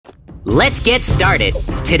let's get started.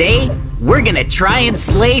 Today, we're gonna try and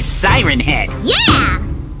slay Siren Head. Yeah!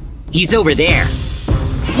 He's over there.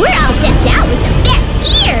 We're all decked out with the best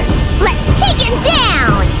gear. Let's take him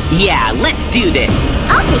down. Yeah, let's do this.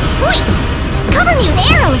 I'll take point. Cover me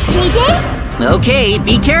with arrows, JJ. Okay,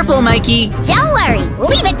 be careful, Mikey. Don't worry,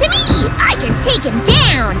 leave it to me. I can take him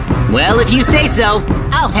down. Well, if you say so,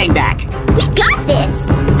 I'll hang back. We got this.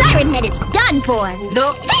 Siren Head is done for.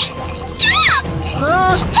 No. Hey, stop!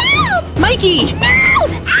 Help! Mikey! No!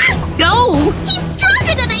 Ah! No! He's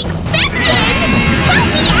stronger than I expected! Help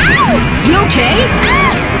me out! You okay?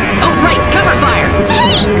 Ah! Oh, right, cover fire!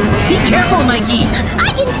 Thanks! Be careful, Mikey!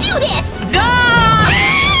 I can do this! Ah!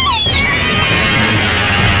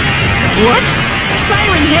 What?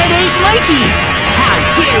 Siren Head ate Mikey! How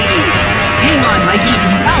dare you! Hang on, Mikey,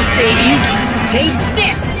 I'll save you! Take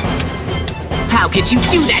this! How could you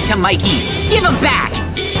do that to Mikey? Give him back!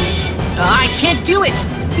 I can't do it!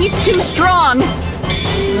 He's too strong!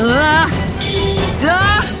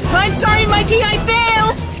 I'm sorry, Mikey, I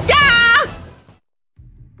failed! Ah!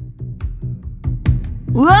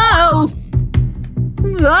 Whoa!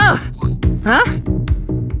 Huh?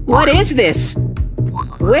 What is this?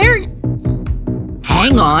 Where?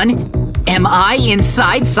 Hang on. Am I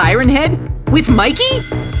inside Siren Head? With Mikey?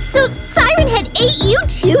 So Siren Head ate you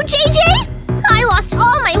too, JJ? I lost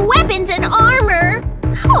all my weapons and armor.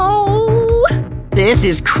 Oh. This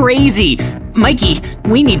is crazy. Mikey,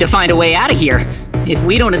 we need to find a way out of here. If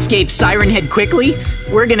we don't escape Siren Head quickly,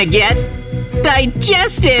 we're gonna get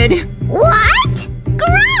digested. What?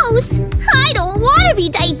 Gross! I don't want to be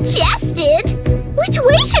digested. Which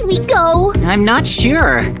way should we go? I'm not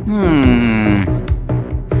sure.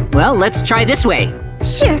 Well, let's try this way.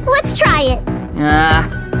 Sure, let's try it.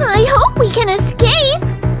 I hope we can escape.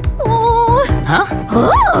 Oh. Huh?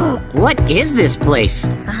 Oh. What is this place?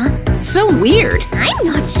 So weird. I'm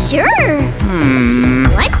not sure.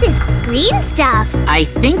 What's this green stuff? I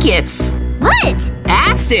think it's What?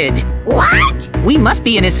 acid. What? We must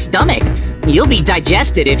be in his stomach. You'll be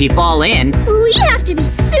digested if you fall in. We have to be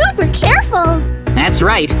super careful. That's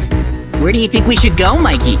right. Where do you think we should go,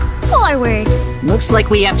 Mikey? Forward. Looks like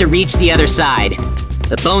we have to reach the other side.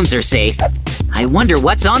 The bones are safe. I wonder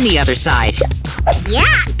what's on the other side.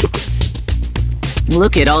 Yuck!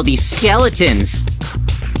 Look at all these skeletons.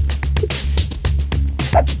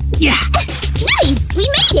 Yeah. Nice! We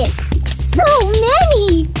made it! So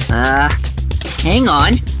many! Hang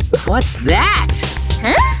on. What's that?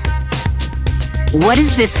 Huh? What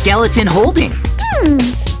is this skeleton holding?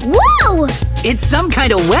 Whoa! It's some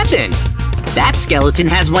kind of weapon. That skeleton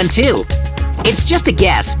has one too. It's just a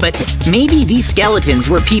guess, but maybe these skeletons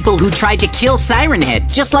were people who tried to kill Siren Head,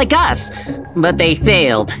 just like us. But they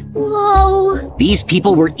failed. Whoa! These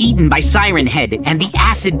people were eaten by Siren Head, and the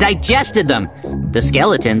acid digested them. The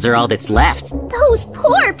skeletons are all that's left. Those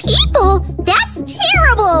poor people! That's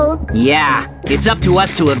terrible! Yeah, it's up to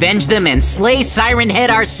us to avenge them and slay Siren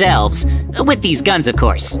Head ourselves. With these guns, of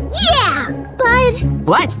course. Yeah! But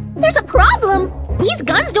What? there's a problem! These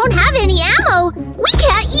guns don't have any ammo! We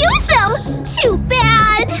can't use them! Too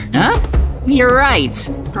bad! Huh? You're right.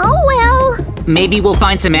 Oh well! Maybe we'll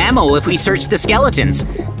find some ammo if we search the skeletons.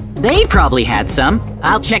 They probably had some.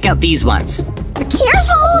 I'll check out these ones.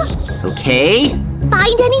 Careful! Okay.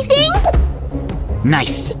 Find anything?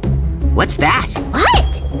 Nice. What's that?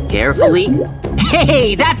 What? Carefully.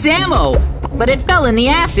 Hey, that's ammo! But it fell in the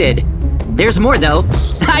acid. There's more though.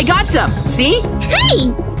 I got some! See? Hey!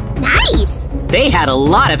 Nice! They had a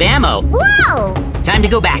lot of ammo. Whoa! Time to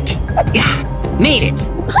go back. Yeah, made it.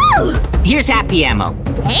 Whew! Here's half the ammo.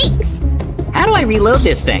 Thanks! How do I reload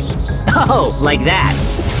this thing? Oh, like that.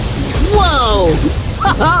 Whoa!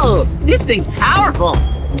 Oh, this thing's powerful.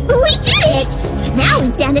 We did it! Now we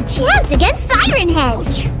stand a chance against Siren Head!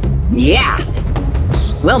 Yeah.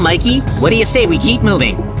 Well, Mikey, what do you say we keep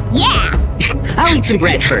moving? Yeah! I'll eat some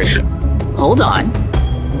bread first. Hold on.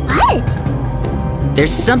 What?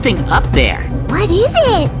 There's something up there. What is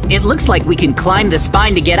it? It looks like we can climb the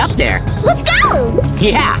spine to get up there. Let's go!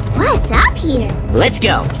 Yeah, What's up here? let's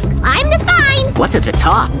go. Climb the spine! What's at the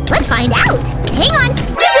top? Let's find out! Hang on! This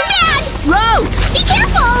is bad! Whoa! Be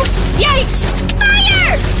careful! Yikes!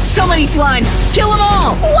 Fire! So many slimes! Kill them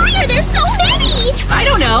all! Why are there so many? I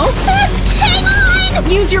don't know. Hang on!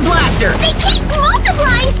 Use your blaster. They keep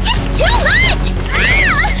multiplying! It's too much!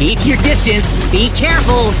 Ah! Keep your distance. Be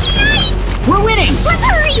careful. Yikes! We're winning. Let's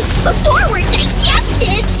hurry! Before we're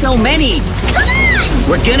digested! So many. Come on!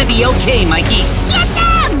 We're gonna be okay, Mikey. Get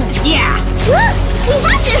them! Yeah. We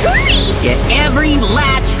have to hurry! Get every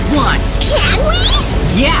last one. Can we?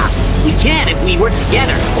 Yeah, we can if we work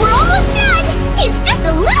together. We're almost done! It's just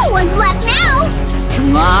the little ones left now!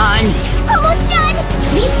 Come on. on! Almost done!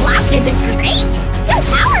 These blasters are great! So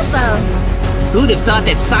powerful! Who'd have thought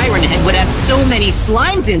that Siren Head would have so many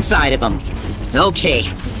slimes inside of them? Okay,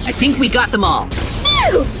 I think we got them all.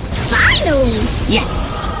 Phew! Finally!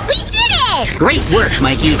 Yes! We did it! Great work,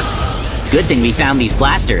 Mikey. Good thing we found these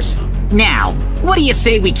blasters. Now, what do you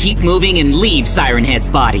say we keep moving and leave Siren Head's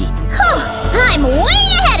body? I'm way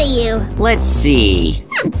ahead of you! Let's see.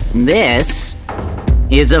 This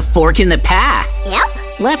is a fork in the path.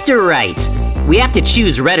 Yep. Left or right? We have to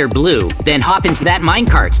choose red or blue, then hop into that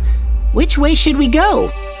minecart. Which way should we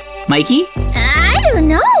go? Mikey? I don't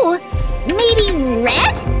know. Maybe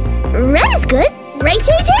red? Red is good, right,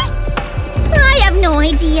 JJ? I have no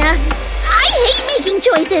idea. I hate making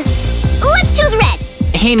choices. Let's choose red.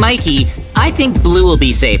 Hey, Mikey, I think blue will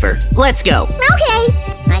be safer. Let's go. Okay.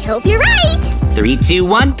 I hope you're right. 3, 2,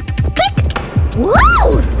 1. Click.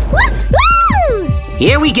 Whoa! Woo!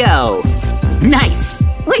 Here we go. Nice.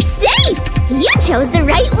 We're safe. You chose the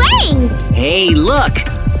right way. Hey, look.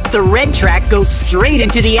 The red track goes straight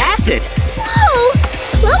into the acid. Whoa!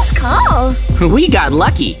 Close call. We got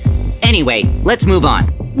lucky. Anyway, let's move on.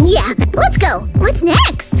 Yeah, let's go. What's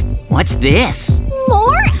next? What's this?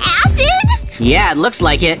 More acid? Yeah, it looks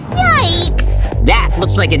like it. Yikes! That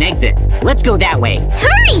looks like an exit. Let's go that way.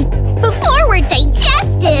 Hurry! Before we're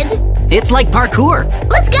digested! It's like parkour.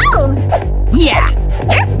 Let's go! Yeah!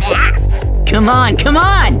 You're fast! Come on, come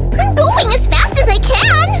on! I'm going as fast as I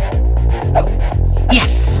can!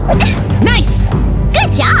 Yes! Nice!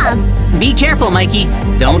 Good job! Be careful, Mikey.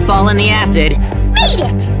 Don't fall in the acid. Made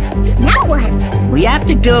it! Now what? We have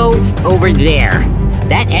to go over there.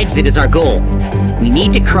 That exit is our goal. We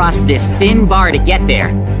need to cross this thin bar to get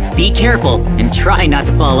there. Be careful and try not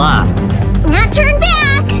to fall off. Not turn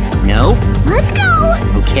back! No? Let's go!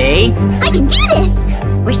 Okay. I can do this!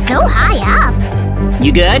 We're so high up.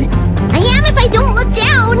 You good? I am if I don't look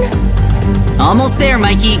down. Almost there,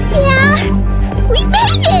 Mikey. Yeah! We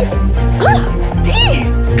made it!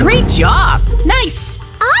 Great job! Nice!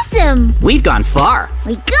 Awesome! We've gone far.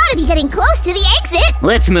 We gotta be getting close to the exit!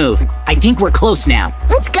 Let's move. I think we're close now.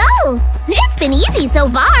 Let's go! It's been easy so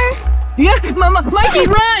far. Yeah, Mikey,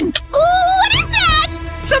 run! Ooh, what is that?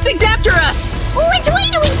 Something's after us! Which way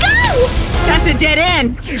do we go? That's a dead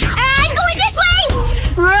end! I'm going this way!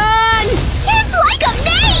 Run! It's like a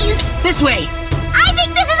maze! This way! I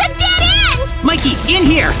think this is a dead end! Mikey, in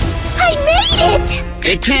here! I made it!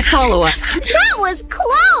 It can't follow us. That was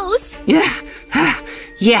close!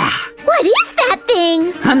 Yeah. What is that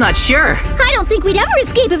thing? I'm not sure. I don't think we'd ever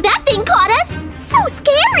escape if that thing caught us! So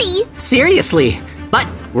scary! Seriously. But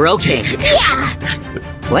we're okay. Yeah!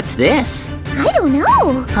 What's this? I don't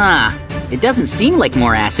know. Huh. It doesn't seem like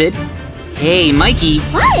more acid. Hey, Mikey.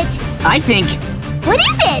 What? I think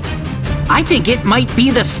it might be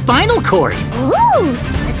the spinal cord. Ooh,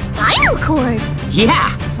 a spinal cord.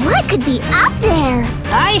 Yeah. What could be up there?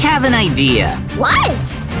 I have an idea.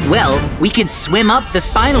 What? Well, we could swim up the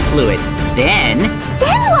spinal fluid. Then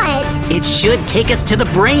what? it should take us to the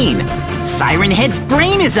brain. Siren Head's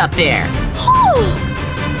brain is up there.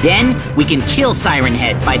 Then we can kill Siren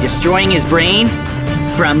Head by destroying his brain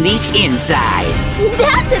from the inside.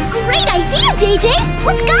 That's a great idea, JJ!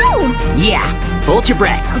 Let's go! Yeah, hold your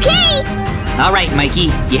breath. Okay! Alright, Mikey,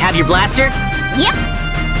 you have your blaster? Yep.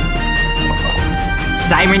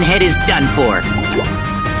 Siren Head is done for.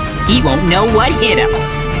 He won't know what hit him.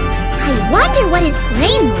 I wonder what his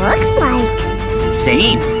brain looks like.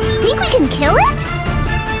 Same. Think we can kill it?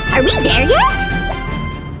 Are we there yet?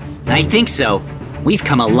 I think so. We've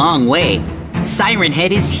come a long way. Siren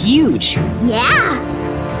Head is huge. Yeah.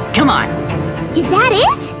 Come on. Is that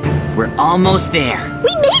it? We're almost there.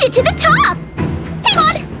 We made it to the top! Hang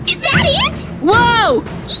on! Is that it? Whoa!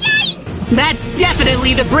 Yikes! That's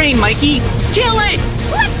definitely the brain, Mikey! Kill it!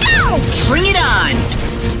 Let's go! Bring it on!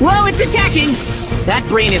 Whoa, it's attacking! That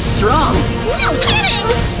brain is strong. No kidding!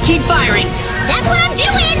 Keep firing! That's what I'm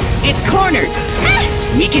doing! It's cornered!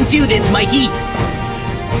 We can do this, Mikey!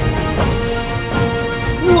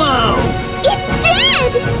 Whoa! It's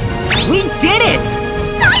dead! We did it!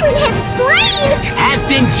 Siren Head's brain! Has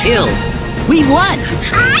been killed! We won!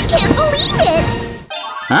 I can't believe it!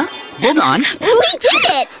 Huh? Hold on. We did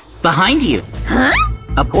it! Behind you. Huh?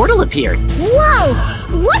 A portal appeared. Whoa!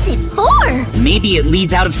 What's it for? Maybe it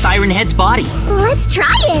leads out of Siren Head's body. Let's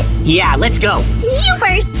try it! Yeah, let's go. You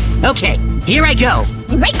first! Okay, here I go.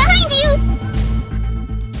 Right behind you!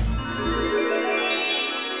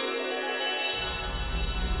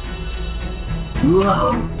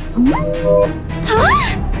 Whoa.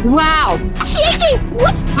 Huh? Wow! JJ,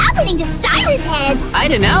 what's happening to Siren Head? I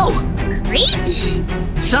don't know. creepy.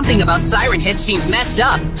 Something about Siren Head seems messed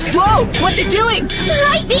up. Whoa! What's it doing?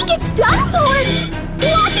 I think it's done for.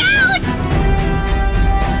 Watch out!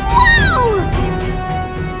 Whoa!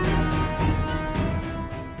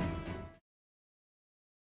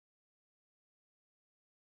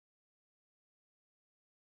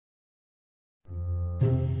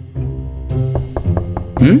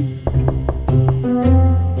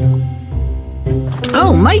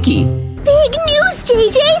 Oh, Mikey! Big news,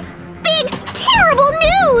 JJ! Big, terrible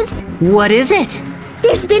news! What is it?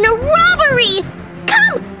 There's been a robbery!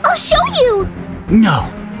 Come, I'll show you! No.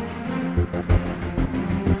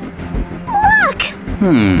 Look!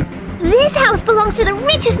 This house belongs to the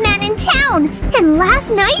richest man in town, and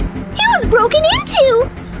last night, it was broken into!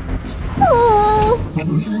 Oh.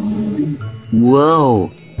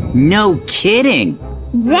 Whoa. No kidding.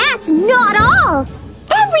 That's not all!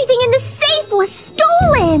 Everything in the safe was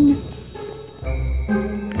stolen!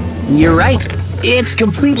 You're right. It's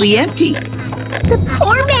completely empty. The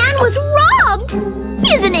poor man was robbed!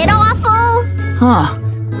 Isn't it awful? Huh.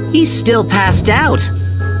 He's still passed out.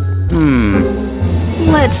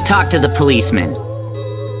 Let's talk to the policeman.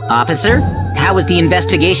 Officer, how is the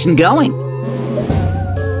investigation going?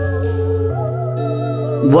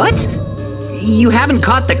 What? You haven't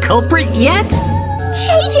caught the culprit yet?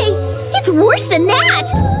 JJ, it's worse than that!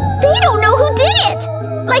 They don't know who did it!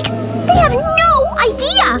 Like, they have no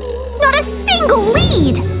idea! Not a single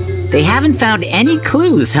lead! They haven't found any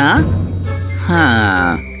clues, huh?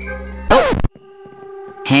 Huh. Oh!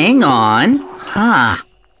 Hang on. Huh.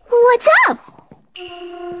 What's up?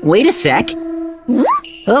 Wait a sec.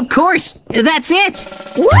 Of course! That's it!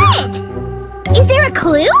 What? Is there a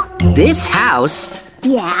clue? This house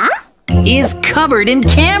Yeah? is covered in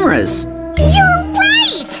cameras! You're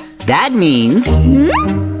right! That means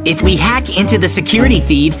if we hack into the security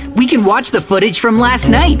feed, we can watch the footage from last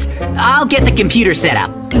night. I'll get the computer set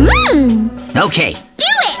up. Okay. Do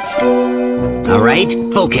it! All right,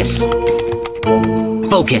 focus.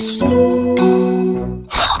 Focus.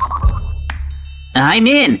 I'm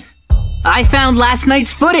in. I found last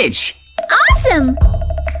night's footage. Awesome!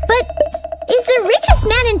 But is the richest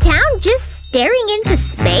man in town just staring into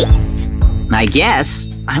space? I guess.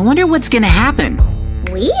 I wonder what's gonna happen.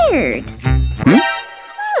 Weird.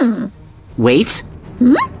 Wait.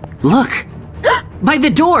 Look. By the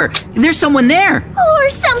door. There's someone there. Or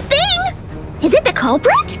something! Is it the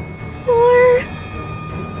culprit? Or...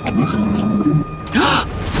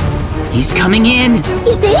 He's coming in.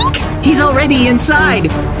 You think? He's already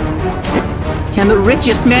inside. And the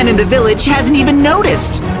richest man in the village hasn't even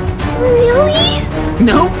noticed. Really?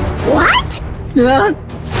 Nope. What?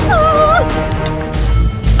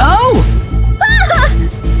 Oh! Ah!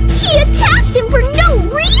 He attacked him for no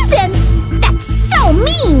reason! That's so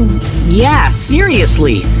mean! Yeah,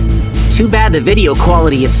 seriously. Too bad the video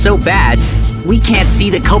quality is so bad, we can't see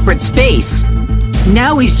the culprit's face.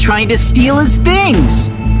 Now he's trying to steal his things.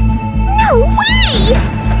 No way!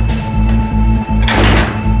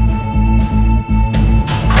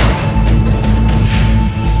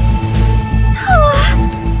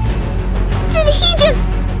 Did he just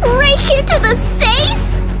break into the safe?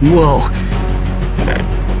 Whoa.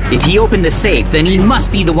 If he opened the safe, then he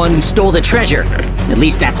must be the one who stole the treasure. At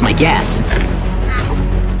least that's my guess.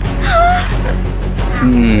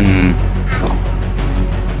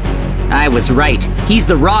 I was right. He's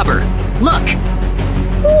the robber. Look!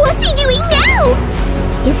 What's he doing now?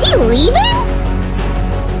 Is he leaving?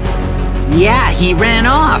 Yeah, he ran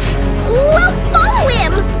off. We'll follow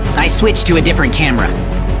him! I switched to a different camera.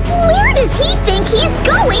 Where does he think he's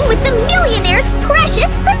going with the millionaire's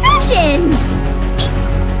precious possessions?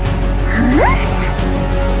 Huh?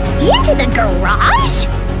 Into the garage?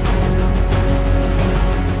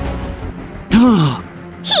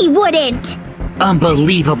 He wouldn't!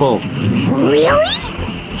 Unbelievable. Really?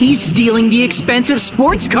 He's stealing the expensive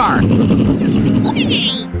sports car.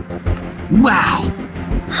 Wow.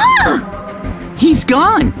 Huh! He's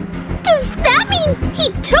gone. Does that mean he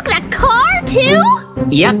took the car too?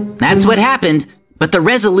 Yep, that's what happened. But the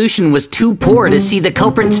resolution was too poor to see the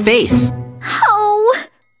culprit's face. Oh,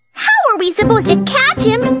 how are we supposed to catch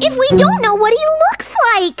him if we don't know what he looks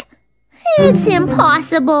like? It's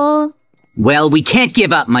impossible. Well, we can't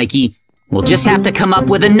give up, Mikey. We'll just have to come up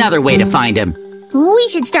with another way to find him. We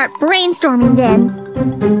should start brainstorming then.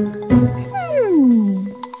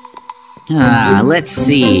 Let's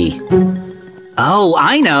see. Oh,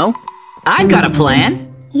 I know. I've got a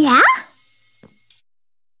plan. Yeah?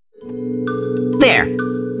 There.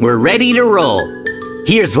 We're ready to roll.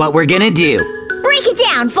 Here's what we're gonna do. Break it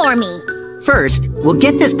down for me. First, we'll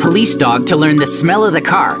get this police dog to learn the smell of the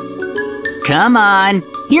car. Come on.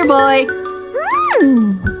 Here, boy.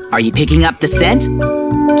 Are you picking up the scent?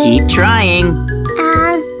 Keep trying.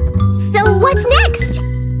 So what's next?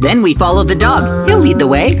 Then we follow the dog. He'll lead the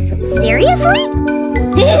way. Seriously?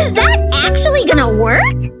 Is that actually gonna work?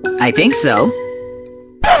 I think so.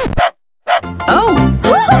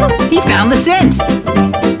 Oh! He found the scent!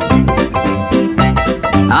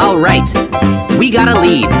 All right, we got a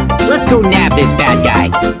lead. Let's go nab this bad guy.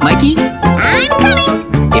 Mikey? I'm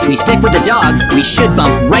coming! If we stick with the dog, we should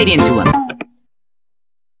bump right into him.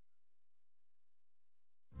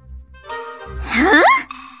 Huh?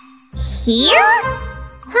 Here?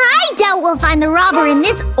 I doubt we'll find the robber in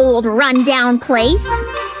this old run-down place.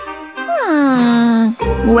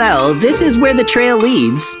 Well, this is where the trail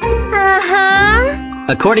leads. Uh-huh.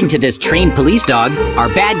 According to this trained police dog, our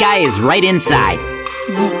bad guy is right inside.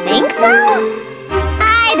 You think so?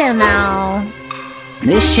 I don't know.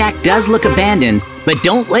 This shack does look abandoned, but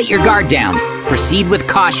don't let your guard down. Proceed with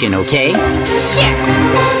caution, okay?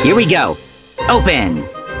 Sure. Here we go. Open.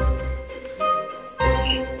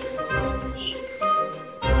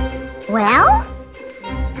 Well?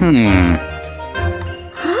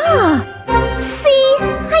 See?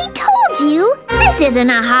 I told you! This isn't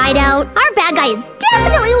a hideout. Our bad guy is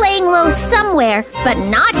definitely laying low somewhere, but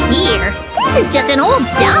not here. This is just an old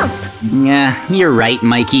dump. Yeah, you're right,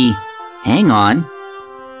 Mikey. Hang on.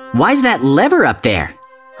 Why's that lever up there?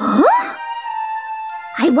 Huh?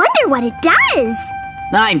 I wonder what it does.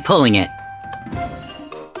 I'm pulling it.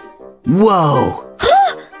 Whoa!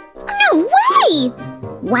 No way!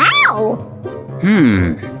 Wow!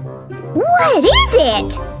 What is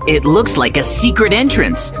it? It looks like a secret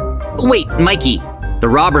entrance. Wait, Mikey, the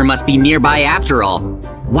robber must be nearby after all.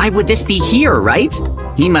 Why would this be here, right?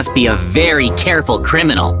 He must be a very careful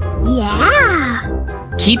criminal.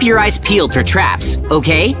 Yeah. Keep your eyes peeled for traps,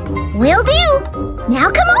 okay? Will do. Now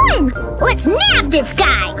come on. Let's nab this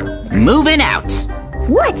guy. Moving out.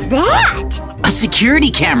 What's that? A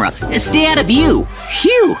security camera. Stay out of view.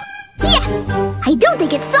 Phew. Yes. I don't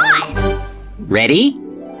think it saw us. Ready?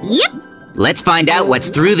 Yep. Let's find out what's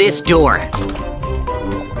through this door.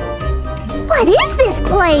 What is this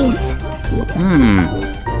place?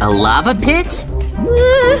 A lava pit?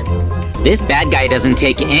 This bad guy doesn't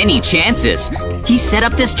take any chances. He set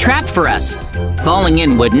up this trap for us. Falling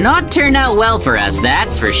in would not turn out well for us,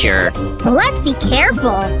 that's for sure. Let's be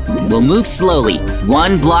careful. We'll move slowly,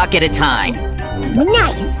 one block at a time.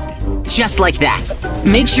 Nice. Just like that.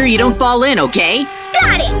 Make sure you don't fall in, okay?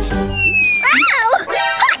 Got it. Ow!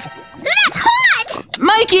 Hot! That's hot!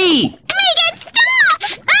 Mikey! Make it stop!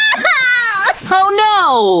 Ah! Oh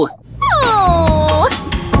no! Oh!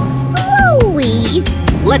 Slowly.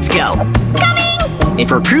 Let's go. Coming! If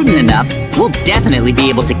we're prudent enough, we'll definitely be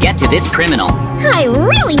able to get to this criminal. I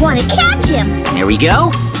really want to catch him. There we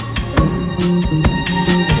go.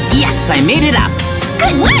 Yes, I made it up.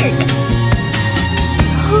 Good work.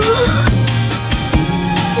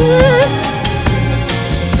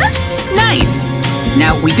 Nice!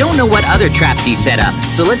 Now, we don't know what other traps he set up,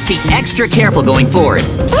 so let's be extra careful going forward.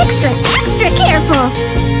 Extra careful.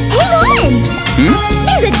 Hang on.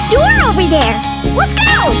 There's a door over there. Let's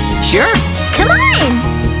go. Sure. Come on.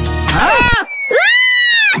 Ah!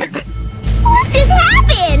 What just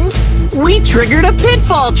happened? We triggered a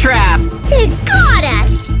pitfall trap. It got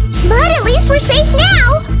us. But at least we're safe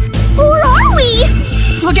now. Where are we?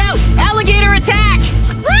 Look out! Alligator attack!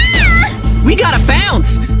 Ah! We gotta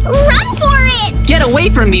bounce! Run for it! Get away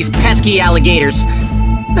from these pesky alligators!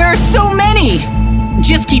 There are so many!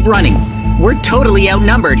 Just keep running. We're totally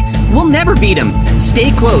outnumbered. We'll never beat them.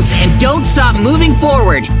 Stay close and don't stop moving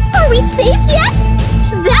forward. Are we safe yet?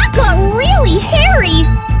 That got really hairy.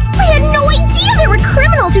 I had no idea there were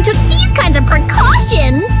criminals who took these kinds of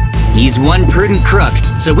precautions. He's one prudent crook,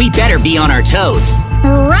 so we better be on our toes.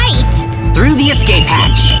 Right. Through the escape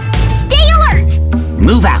hatch. Stay alert.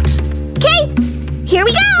 Move out. Okay, here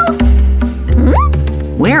we go.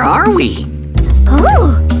 Where are we?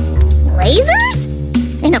 Oh, lasers?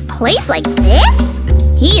 In a place like this?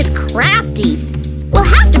 He is crafty. We'll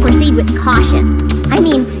have to proceed with caution. I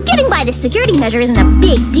mean, getting by the security measure isn't a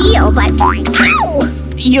big deal, but… Ow!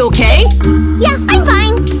 You okay? Yeah, I'm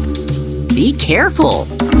fine. Be careful.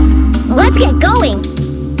 Let's get going.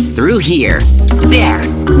 Through here. There.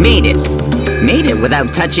 Made it. Made it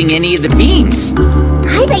without touching any of the beams.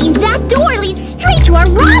 I bet you that door leads straight to our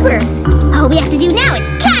robber. All we have to do now is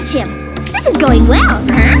catch him. This is going well,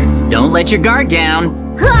 huh? Don't let your guard down.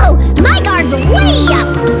 Oh, my guard's way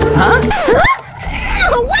up. Huh?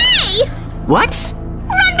 Away! What?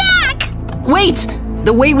 Run back! Wait!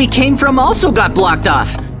 The way we came from also got blocked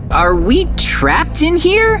off. Are we trapped in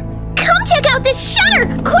here? Come check out this shutter,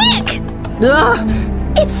 quick! Ugh!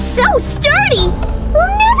 It's so sturdy. We'll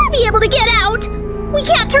never be able to get out! We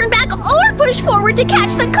can't turn back or push forward to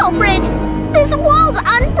catch the culprit! This wall's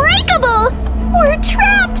unbreakable! We're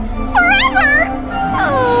trapped forever!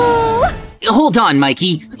 Oh... Hold on,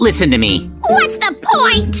 Mikey. Listen to me. What's the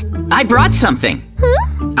point? I brought something.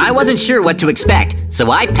 Huh? I wasn't sure what to expect, so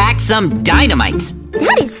I packed some dynamite.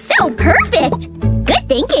 That is so perfect! Good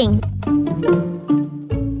thinking.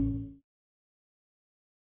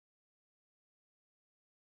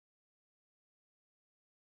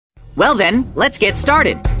 Well then, let's get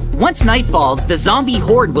started. Once night falls, the zombie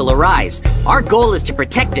horde will arise. Our goal is to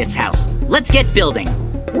protect this house. Let's get building.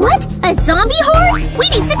 What? A zombie horde? We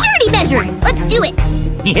need security measures! Let's do it!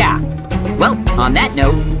 Yeah. Well, on that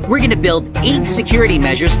note, we're gonna build 8 security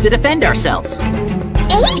measures to defend ourselves. 8?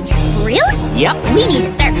 Really? Yep. We need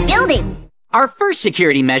to start building. Our first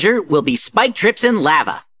security measure will be spike trips in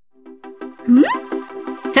lava.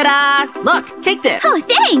 Ta-da! Look, take this. Oh,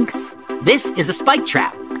 thanks! This is a spike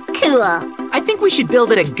trap. Cool. I think we should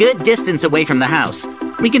build it a good distance away from the house.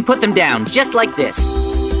 We can put them down just like this.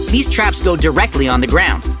 These traps go directly on the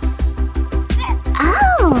ground.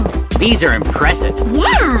 Oh. These are impressive.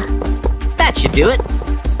 Yeah. That should do it.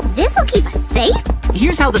 This'll keep us safe?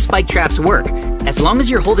 Here's how the spike traps work. As long as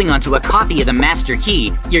you're holding onto a copy of the master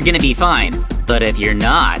key, you're gonna be fine. But if you're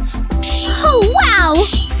not... Oh, wow!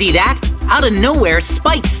 See that? Out of nowhere,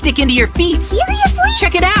 spikes stick into your feet. Seriously?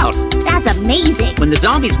 Check it out. That's amazing. When the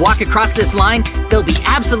zombies walk across this line, they'll be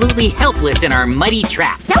absolutely helpless in our mighty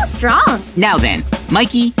trap. So strong. Now then,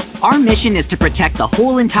 Mikey, our mission is to protect the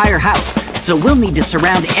whole entire house, so we'll need to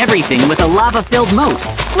surround everything with a lava-filled moat.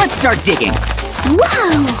 Let's start digging.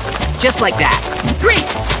 Whoa! Just like that. Great!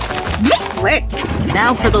 Nice work.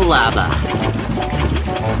 Now for the lava.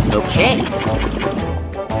 Okay.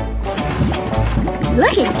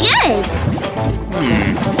 Looking good.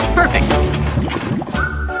 Perfect.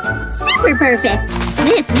 Super perfect.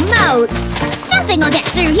 This moat. Nothing will get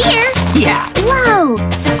through here. Yeah, Whoa!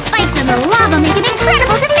 The spikes and the lava make an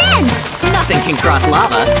incredible defense. nothing can cross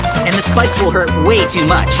lava, and the spikes will hurt way too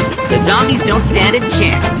much. The zombies don't stand a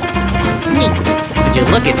chance. Sweet. Would you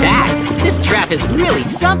look at that? This trap is really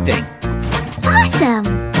something. Awesome.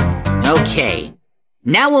 Okay.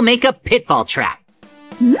 Now we'll make a pitfall trap.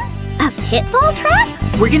 A pitfall trap?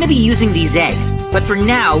 We're gonna be using these eggs, but for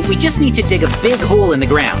now, we just need to dig a big hole in the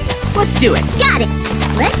ground. Let's do it. Got it.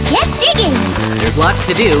 Let's get digging. There's lots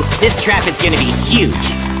to do. This trap is gonna be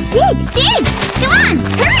huge. Dig, dig. Come on,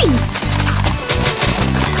 hurry.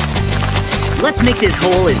 Let's make this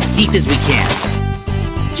hole as deep as we can.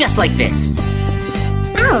 Just like this.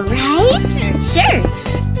 All right. Sure.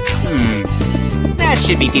 That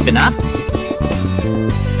should be deep enough.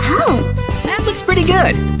 Oh, That looks pretty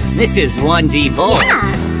good. This is one deep hole.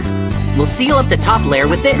 yeah. We'll seal up the top layer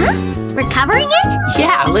with this. We're covering it?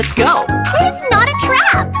 Yeah, let's go. But it's not a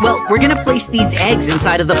trap. Well, we're gonna place these eggs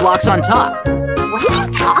inside of the blocks on top. What are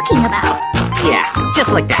you talking about? Yeah,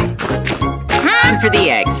 just like that. Time for the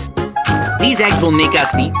eggs. These eggs will make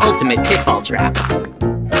us the ultimate pitfall trap.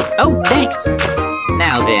 Oh, thanks.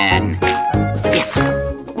 Now then... Yes.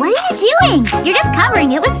 What are you doing? You're just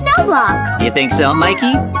covering it with snow blocks. You think so,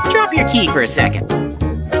 Mikey? Drop your key for a second.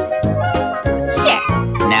 Sure.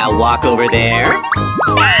 Now walk over there. No!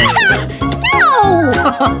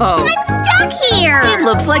 Oh, I'm stuck here. it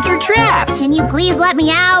looks like you're trapped. Can you please let me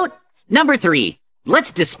out? Number 3.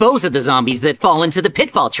 Let's dispose of the zombies that fall into the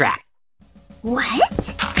pitfall trap.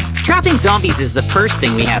 What? Trapping zombies is the first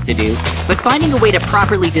thing we have to do, but finding a way to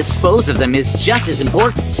properly dispose of them is just as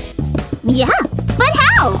important. Yeah, but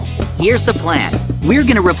how? Here's the plan. We're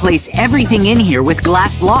gonna replace everything in here with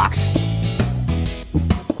glass blocks.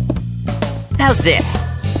 How's this?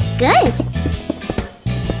 Good.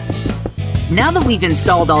 Now that we've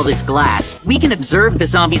installed all this glass, we can observe the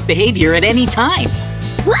zombies' behavior at any time.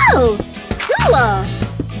 Whoa! Cool!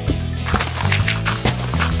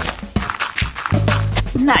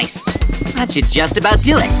 Nice. That should just about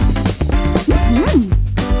do it.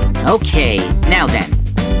 Okay, now then.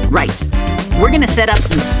 Right. We're gonna set up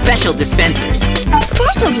some special dispensers.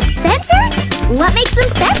 Special dispensers? What makes them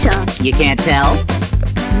special? You can't tell?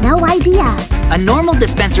 No idea. A normal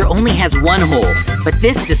dispenser only has one hole, but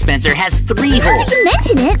this dispenser has 3 Now that holes. you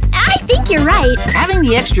mention it, I think you're right. Having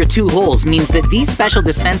the extra 2 holes means that these special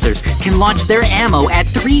dispensers can launch their ammo at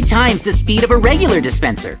 3 times the speed of a regular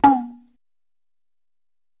dispenser.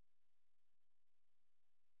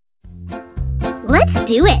 Let's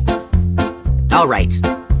do it. All right.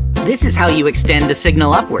 This is how you extend the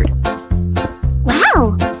signal upward.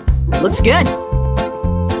 Wow, Looks good.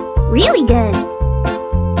 really good.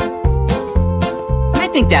 I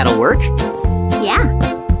think that'll work. Yeah.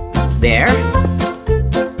 There.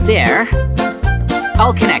 There.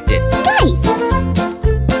 All connected. Nice.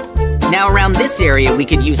 Now around this area, we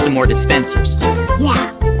could use some more dispensers. Yeah.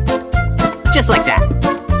 Just like that.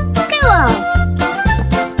 Cool.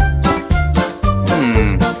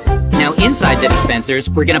 Now inside the dispensers,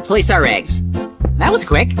 we're gonna place our eggs. That was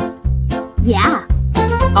quick. Yeah.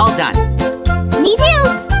 All done. Me too.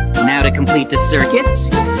 Now to complete the circuit.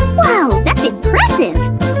 Wow, that's impressive.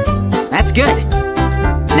 That's good.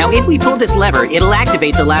 Now if we pull this lever, it'll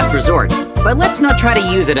activate the last resort. But let's not try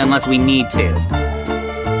to use it unless we need to.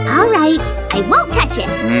 All right, I won't touch it.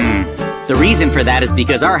 The reason for that is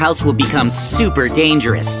because our house will become super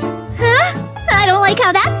dangerous. Huh? I don't like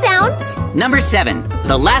how that sounds. Number 7,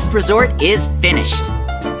 the last resort is finished.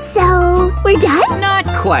 So, we're done? Not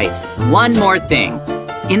quite. One more thing.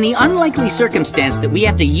 In the unlikely circumstance that we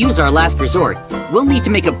have to use our last resort, we'll need to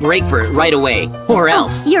make a break for it right away, or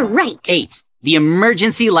else. You're right. 8, the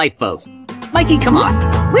emergency lifeboat. Mikey, come on.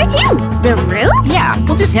 Where to? The roof? Yeah,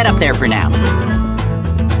 we'll just head up there for now.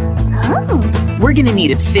 Oh. We're gonna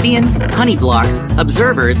need obsidian, honey blocks,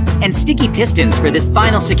 observers, and sticky pistons for this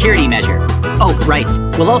final security measure. Oh, right.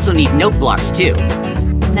 We'll also need note blocks, too.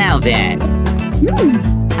 Now then.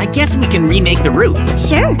 I guess we can remake the roof.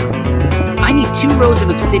 Sure. I need 2 rows of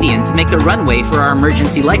obsidian to make the runway for our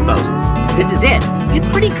emergency lifeboat. This is it. It's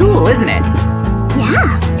pretty cool, isn't it?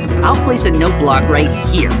 Yeah. I'll place a note block right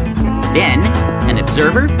here. Then, an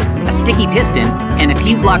observer, a sticky piston, and a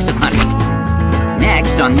few blocks of honey.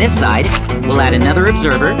 Next, on this side, we'll add another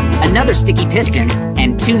observer, another sticky piston,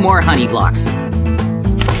 and 2 more honey blocks.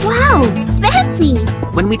 Wow, fancy.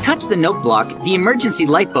 When we touch the note block, the emergency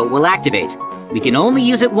lifeboat will activate. We can only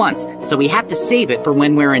use it once, so we have to save it for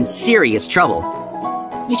when we're in serious trouble.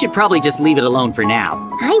 We should probably just leave it alone for now.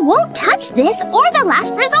 I won't touch this or the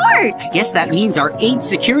last resort. Guess that means our 8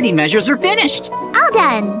 security measures are finished. All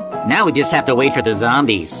done. Now we just have to wait for the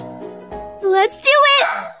zombies. Let's do it.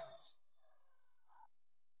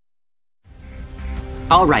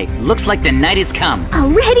 All right, looks like the night has come.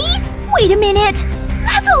 Already? Wait a minute.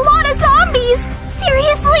 That's a lot of zombies.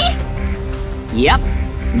 Seriously? Yep.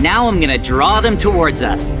 Now I'm gonna draw them towards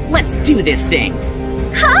us. Let's do this thing.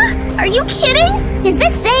 Huh? Are you kidding? Is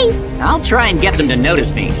this safe? I'll try and get them to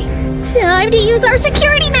notice me. Time to use our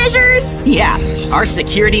security measures. Yeah, our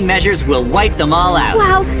security measures will wipe them all out.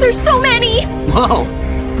 Wow, there's so many. Whoa,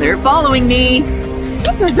 they're following me.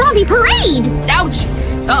 It's a zombie parade. Ouch!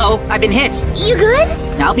 Uh-oh, I've been hit. You good?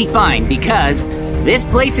 I'll be fine because this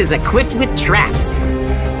place is equipped with traps.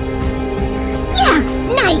 Yeah,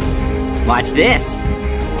 nice. Watch this.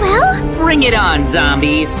 Well, Bring it on,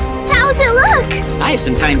 zombies. how's it look? I have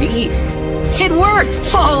some time to eat. It worked!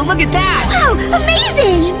 Oh, look at that! Wow,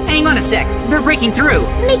 amazing. Hang on a sec. They're breaking through.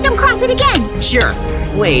 Make them cross it again. Sure.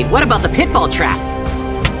 Wait, what about the pitfall trap?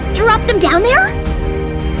 Drop them down there?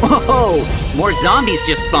 Whoa! More zombies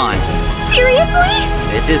just spawned. Seriously?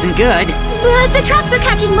 This isn't good. But the traps are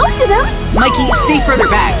catching most of them. Mikey, stay further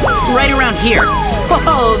back. Right around here.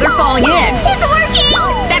 Whoa, they're falling in. It's working.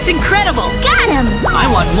 That's incredible. Got him.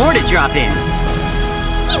 I want more to drop in.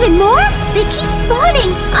 Even more? They keep spawning.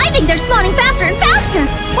 I think they're spawning faster and faster.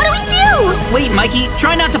 What do we do? Wait, Mikey,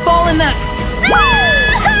 try not to fall in the...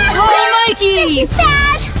 Oh, Mikey! This is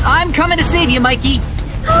bad. I'm coming to save you, Mikey.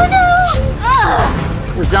 Oh no.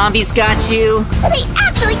 Ugh. The zombies got you. They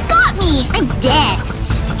actually got me. I'm dead.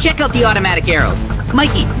 Check out the automatic arrows.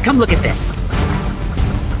 Mikey, come look at this.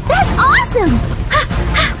 That's awesome.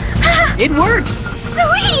 It works.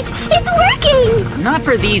 Sweet. It's working. Not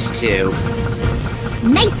for these two.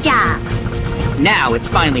 Nice job. Now it's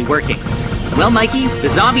finally working. Well, Mikey, the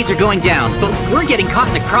zombies are going down, but we're getting caught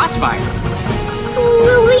in the crossfire.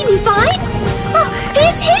 Will we be fine? Oh,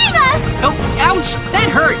 it's hitting us. Oh, ouch! That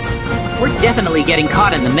hurts! We're definitely getting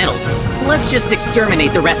caught in the middle. Let's just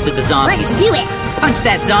exterminate the rest of the zombies. Let's do it. Punch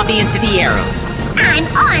that zombie into the arrows. I'm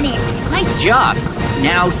on it. Nice job.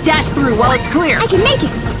 Now dash through while it's clear. I can make it.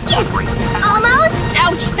 Yes. Almost.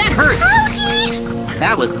 Ouch! That hurts! Ouchie.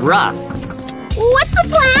 That was rough. What's the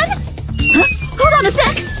plan? Huh? Hold on a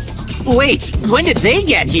sec. Wait, when did they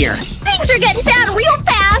get here? Things are getting bad real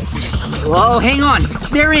fast. Whoa, hang on.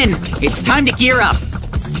 They're in. It's time to gear up.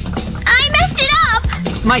 I messed it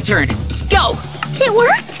up. My turn. Go! It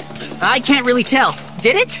worked? I can't really tell.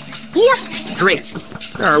 Did it? Yep. Great.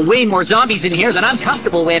 There are way more zombies in here than I'm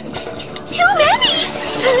comfortable with. Too many.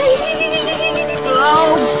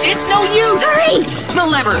 Oh, it's no use! Hurry! The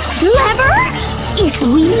lever! Lever? If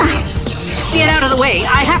we must. Get out of the way!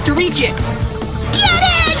 I have to reach it! Get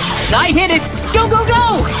it! I hit it! Go, go,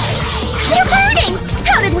 go! They're burning!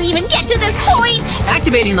 How did we even get to this point?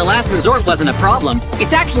 Activating the last resort wasn't a problem.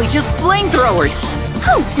 It's actually just flamethrowers.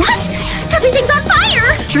 Oh, what? Everything's on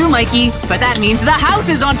fire! True, Mikey, but that means the house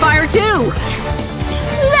is on fire too!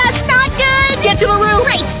 That's not good! Get to the roof!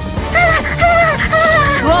 Right!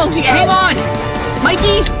 Whoa, hang on!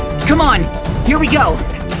 Mikey, come on, here we go.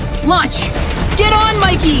 Launch! Get on,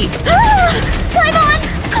 Mikey! I'm on!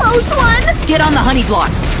 Close one! Get on the honey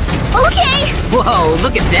blocks. Okay! Whoa,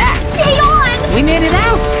 look at that! Stay on! We made it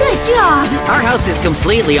out! Good job! Our house is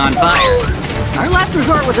completely on fire. Our last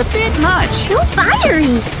resort was a bit much. So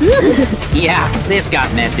fiery! Yeah, this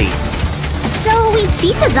got messy. So we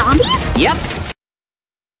beat the zombies? Yep.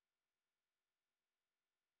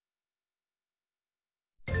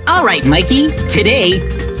 All right, Mikey. Today,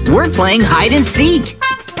 we're playing hide and seek.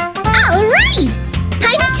 All right!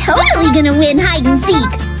 I'm totally gonna win hide and seek.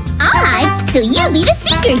 I'll hide, so you be the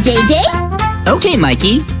seeker, JJ. Okay,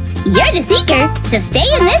 Mikey. You're the seeker, so stay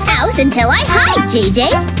in this house until I hide, JJ.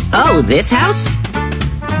 Oh, this house?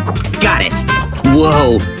 Got it.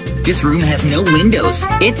 Whoa, this room has no windows.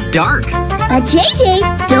 It's dark. But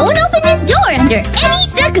JJ, don't open this door under any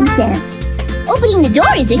circumstance. Opening the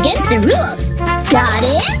door is against the rules. Got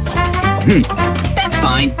it? That's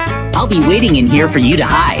fine. I'll be waiting in here for you to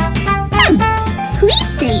hide. Please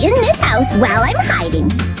stay in this house while I'm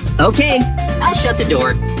hiding. Okay, I'll shut the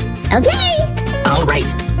door. Okay. All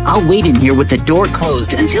right, I'll wait in here with the door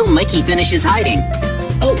closed until Mikey finishes hiding.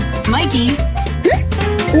 Oh, Mikey!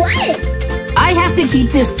 What? I have to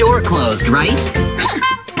keep this door closed, right?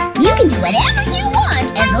 You can do whatever you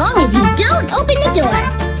want as long as you don't open the door.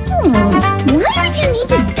 Why would you need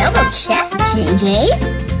to double check, JJ?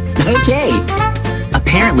 Okay.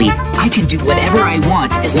 Apparently, I can do whatever I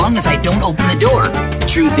want as long as I don't open the door.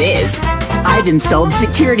 Truth is, I've installed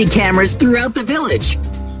security cameras throughout the village.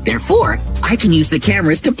 Therefore, I can use the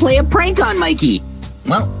cameras to play a prank on Mikey.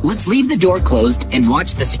 Well, let's leave the door closed and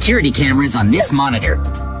watch the security cameras on this monitor.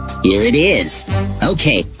 Here it is.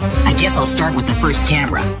 Okay, I guess I'll start with the first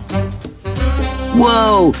camera.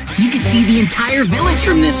 Whoa, you can see the entire village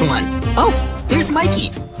from this one. Oh, there's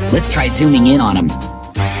Mikey. Let's try zooming in on him.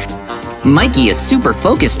 Mikey is super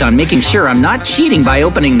focused on making sure I'm not cheating by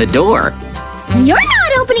opening the door. You're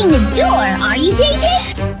not opening the door, are you,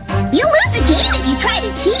 JJ? You'll lose the game if you try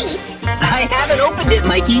to cheat. I haven't opened it,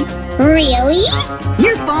 Mikey. Really?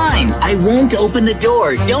 You're fine. I won't open the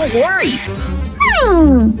door. Don't worry.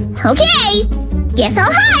 Okay. Guess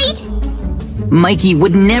I'll hide. Mikey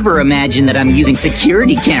would never imagine that I'm using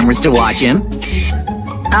security cameras to watch him.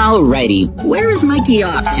 Alrighty, where is Mikey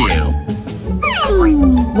off to?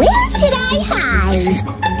 Where should I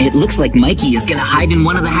hide? It looks like Mikey is gonna hide in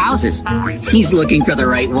one of the houses. He's looking for the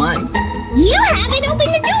right one. You haven't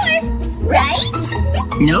opened the door, right?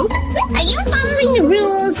 Nope. Are you following the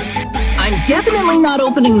rules? I'm definitely not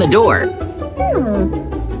opening the door.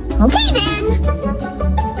 Okay then.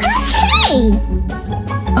 Hey!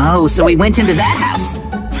 Oh, so he went into that house.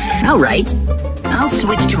 Alright. I'll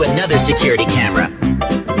switch to another security camera.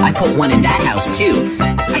 I put one in that house too.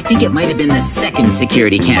 I think it might have been the second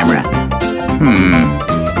security camera.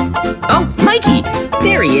 Oh, Mikey!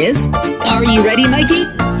 There he is! Are you ready, Mikey?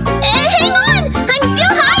 Hang on! I'm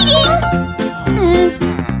still hiding!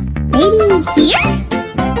 Maybe here?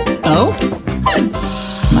 Oh?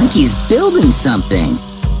 Mikey's building something.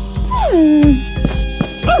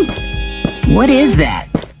 What is that?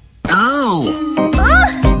 Oh!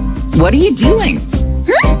 What are you doing?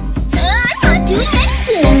 I'm not doing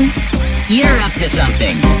anything! You're up to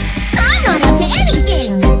something. I'm not up to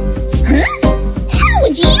anything! How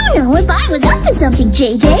would you know if I was up to something,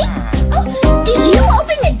 JJ? Did you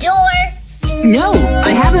open the door? No,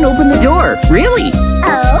 I haven't opened the door. Really?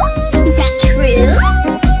 Oh? Is that true?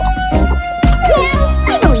 Yeah,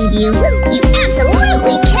 I believe you. You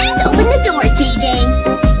absolutely can't open the door, JJ.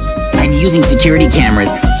 I'm using security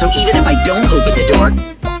cameras, so even if I don't open the door,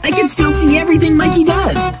 I can still see everything Mikey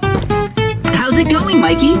does. How's it going,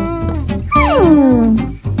 Mikey?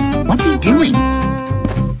 What's he doing?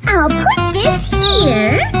 I'll put this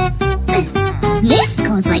here. This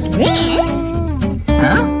goes like this.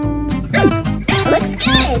 Huh? That looks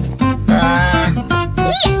good.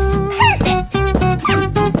 Yes, perfect.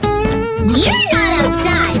 You're not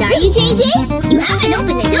outside, are you, JJ? You haven't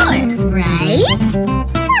opened the door, right?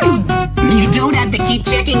 You don't have to keep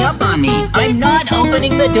checking up on me. I'm not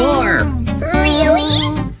opening the door.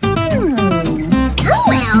 Really? Oh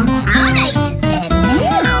well, alright. And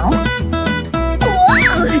now...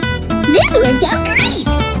 Whoa! This worked out great!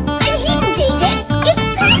 I'm hidden, JJ. It's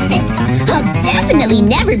perfect. I'll definitely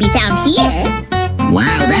never be found here.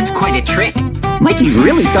 Wow, that's quite a trick. Mikey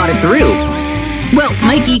really thought it through. Well,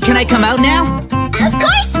 Mikey, can I come out now? Of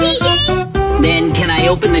course, JJ. Then can I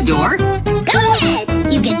open the door? Go ahead.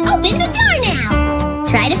 You can open the door now.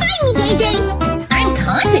 Try to find me, JJ. I'm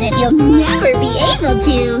confident you'll never be able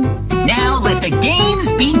to. Now let the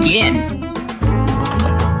games begin.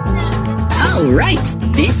 Alright,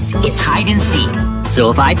 this is hide and seek. So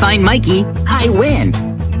if I find Mikey, I win.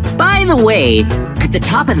 By the way, at the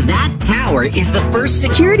top of that tower is the first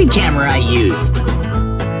security camera I used.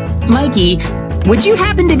 Mikey, would you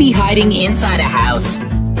happen to be hiding inside a house?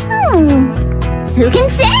 Who can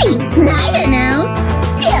say? I don't know.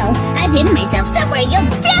 Still, I've hidden myself somewhere you'll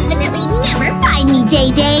definitely never find me,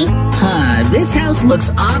 JJ. This house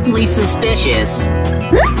looks awfully suspicious.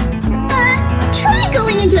 Try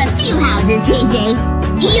going into a few houses, JJ.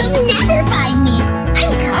 You'll never find me.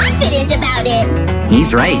 I'm confident about it.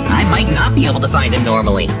 He's right. I might not be able to find him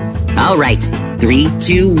normally. Alright, 3,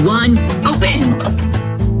 2, 1, open!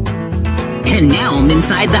 And now I'm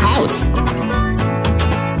inside the house.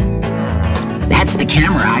 That's the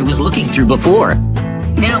camera I was looking through before.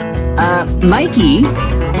 Now, Mikey?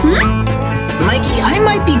 Mikey, I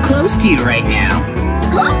might be close to you right now.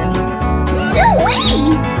 Huh? No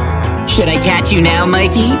way! Should I catch you now,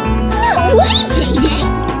 Mikey? No way, JJ!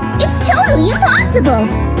 It's totally impossible!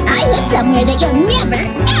 I hid somewhere that you'll never,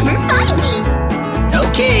 ever find me!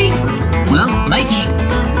 Okay. Well, Mikey,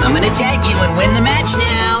 I'm gonna tag you and win the match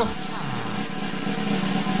now.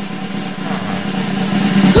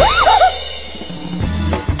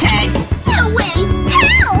 Tag! No way!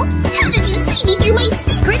 How? How did you see me through my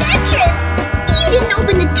secret entrance? You didn't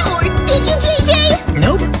open the door, did you, JJ?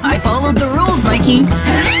 Nope, I followed the rules, Mikey.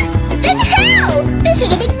 Huh? Then how? There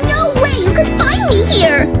should have been no way you could find me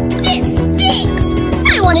here! This stinks!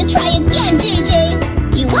 I want to try again,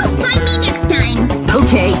 JJ! You won't find me next time!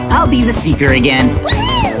 Okay, I'll be the seeker again.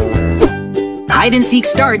 Woohoo! Hide and seek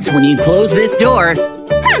starts when you close this door.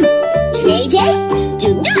 JJ,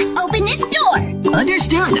 do not open this door!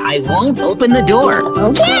 Understood, I won't open the door.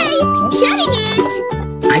 Okay, shutting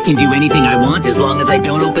it! I can do anything I want as long as I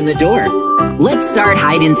don't open the door. Let's start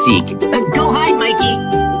hide and seek. Go hide, Mikey!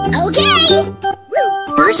 Okay!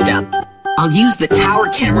 First up, I'll use the tower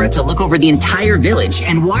camera to look over the entire village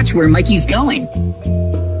and watch where Mikey's going.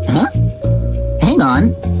 Huh? Hang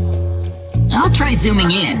on. I'll try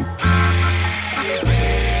zooming in.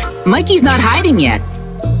 Mikey's not hiding yet.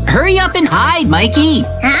 Hurry up and hide, Mikey!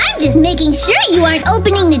 I'm just making sure you aren't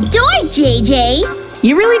opening the door, JJ!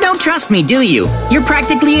 You really don't trust me, do you? You're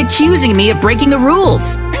practically accusing me of breaking the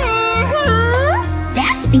rules.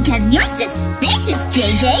 That's because you're suspicious,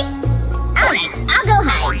 JJ! Alright, I'll go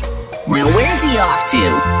hide. Now where's he off to?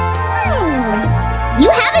 You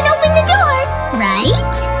haven't opened the door,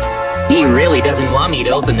 right? He really doesn't want me to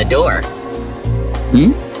open the door.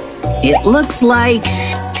 It looks like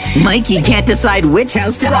Mikey can't decide which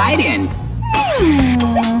house to hide in.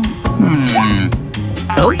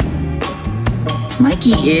 Oh,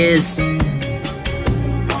 Mikey is...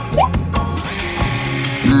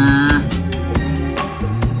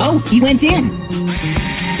 Oh, he went in.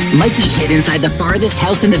 Mikey hid inside the farthest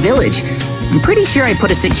house in the village. I'm pretty sure I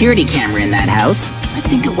put a security camera in that house. I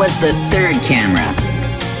think it was the third camera.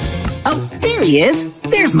 Oh, there he is.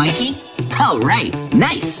 There's Mikey. All right,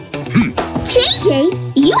 nice.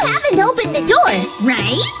 JJ, you haven't opened the door,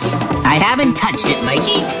 right? I haven't touched it,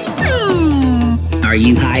 Mikey. Are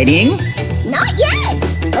you hiding? Not yet.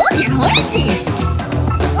 Hold your horses.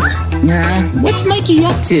 What's Mikey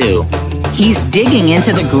up to? He's digging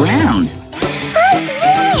into the ground. What's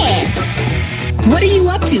this? What are you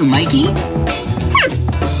up to, Mikey?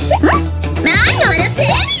 I'm not up to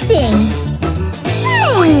anything.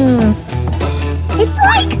 It's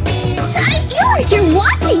like... I feel like you're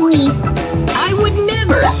watching me. I would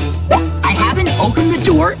never. I haven't opened the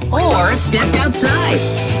door or stepped outside.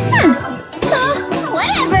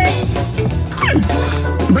 Whatever.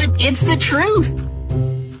 But it's the truth.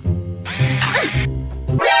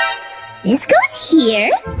 This goes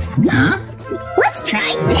here. Huh? Let's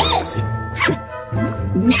try this.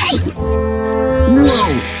 Nice.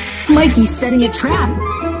 Whoa! Mikey's setting a trap.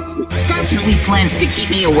 That's how he plans to keep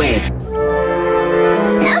me away.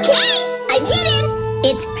 Okay, I'm hidden.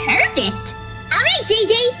 It's perfect. All right,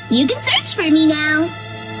 JJ, you can search for me now.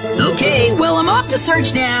 Okay, well, I'm off to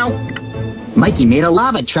search now. Mikey made a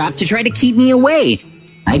lava trap to try to keep me away.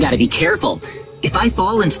 I gotta be careful. If I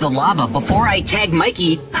fall into the lava before I tag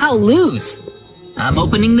Mikey, I'll lose. I'm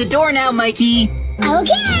opening the door now, Mikey.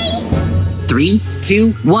 Okay. 3,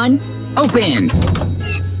 2, 1, open.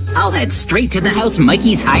 I'll head straight to the house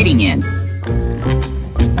Mikey's hiding in.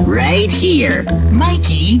 Right here.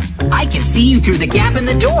 Mikey, I can see you through the gap in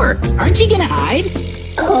the door. Aren't you gonna hide?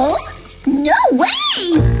 Oh, no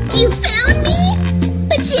way! You found me?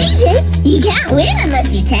 But JJ, you can't win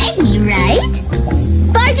unless you tag me, right?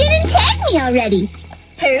 Barge in and tag me already.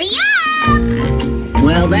 Hurry up!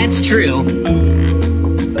 Well, that's true.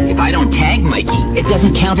 If I don't tag Mikey, it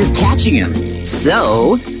doesn't count as catching him.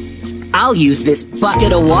 So, I'll use this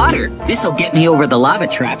bucket of water. This'll get me over the lava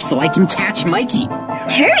trap so I can catch Mikey.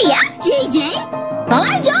 Hurry up, JJ!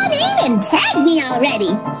 Barge on in and tag me already.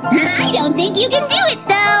 I don't think you can do it,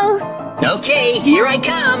 though. Okay, here I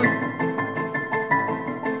come.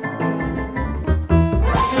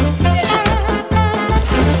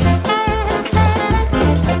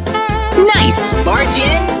 Nice! Barge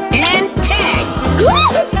in and tag!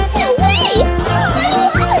 No way! My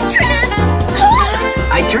lava trap!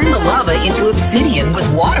 I turned the lava into obsidian with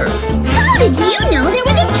water. How did you know there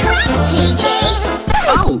was a trap, JJ?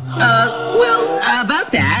 Oh, well,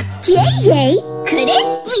 about that. JJ, could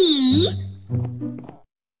it be?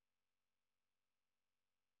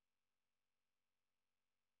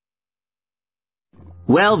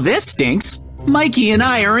 Well, this stinks. Mikey and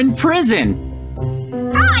I are in prison.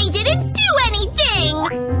 I didn't do anything!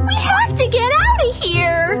 We have to get out of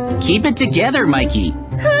here! Keep it together, Mikey.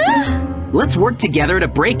 Huh? Let's work together to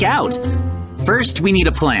break out. First, we need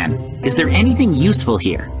a plan. Is there anything useful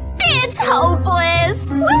here? It's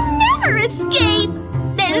hopeless! We'll never escape!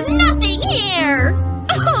 There's nothing here!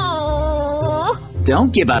 Oh.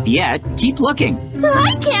 Don't give up yet. Keep looking.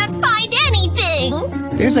 I can't find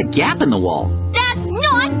anything! There's a gap in the wall. That's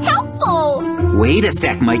not helpful! Wait a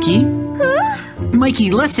sec, Mikey. Huh?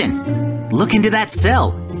 Mikey, listen. Look into that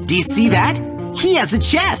cell. Do you see that? He has a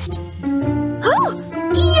chest. Oh,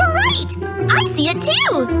 you're right! I see it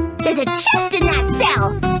too! There's a chest in that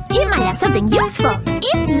cell. It might have something useful,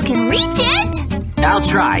 if you can reach it. I'll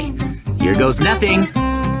try. Here goes nothing.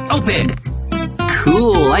 Open.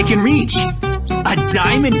 Cool, I can reach. A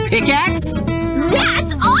diamond pickaxe?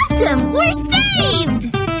 That's awesome! We're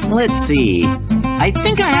saved! Let's see. I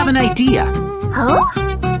think I have an idea. Oh?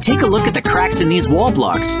 Take a look at the cracks in these wall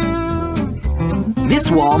blocks. This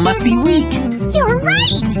wall must be weak. You're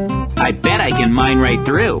right! I bet I can mine right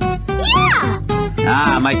through. Yeah!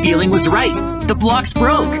 Ah, my feeling was right. The blocks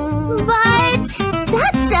broke. But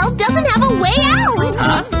that cell doesn't have a way out!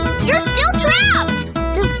 Huh? You're still trapped!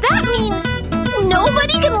 Does that mean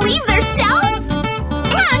nobody can leave their cells?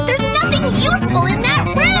 And there's nothing useful in that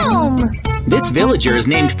room! This villager is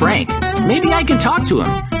named Frank. Maybe I can talk to him.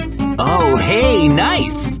 Oh, hey,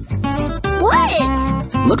 nice! What?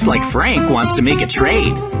 Looks like Frank wants to make a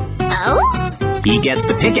trade. Oh? He gets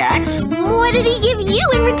the pickaxe. What did he give you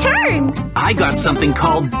in return? I got something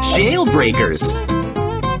called jailbreakers.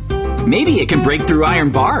 Maybe it can break through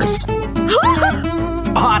iron bars.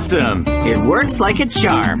 Awesome! It works like a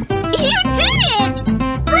charm. You did it!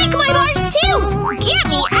 Break my bars too! Get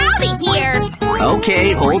me out of here!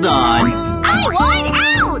 Okay, hold on. I want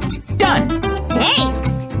out! Done!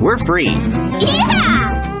 Thanks! We're free.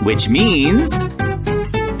 Yeah! Which means…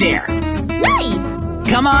 there. Nice!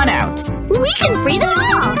 Come on out. We can free them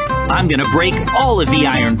all! I'm gonna break all of the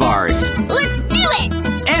iron bars. Let's do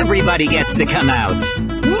it! Everybody gets to come out.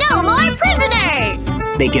 No more prisoners!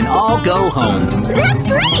 They can all go home. That's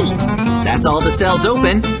great! That's all the cells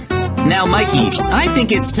open. Now, Mikey, I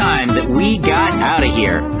think it's time that we got out of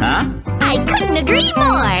here, huh? I couldn't agree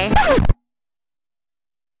more!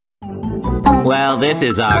 Well, this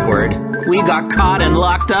is awkward. We got caught and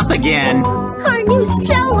locked up again. Our new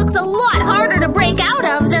cell looks a lot harder to break out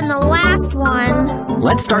of than the last one.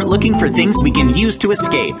 Let's start looking for things we can use to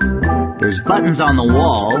escape. There's buttons on the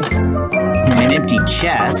wall, and an empty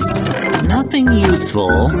chest. Nothing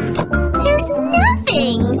useful. There's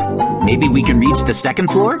nothing! Maybe we can reach the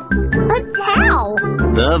second floor? But how?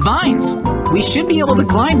 The vines. We should be able to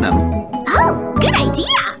climb them. Oh, good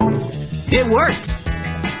idea! It worked.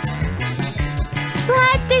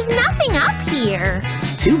 But there's nothing up here.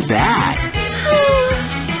 Too bad.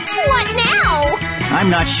 What now? I'm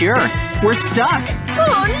not sure. We're stuck.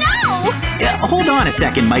 Oh no! Hold on a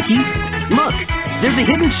second, Mikey. Look, there's a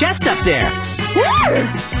hidden chest up there. Where?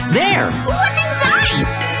 There. What's inside?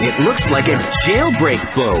 It looks like a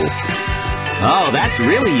jailbreak bow. Oh, that's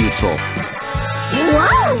really useful.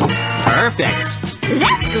 Whoa! Perfect.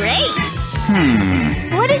 That's great!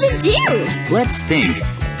 What does it do? Let's think.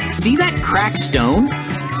 See that cracked stone?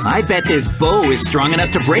 I bet this bow is strong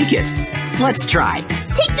enough to break it. Let's try.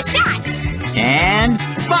 Take the shot! And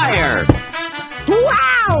fire!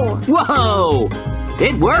 Wow! Whoa!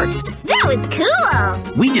 It worked! That was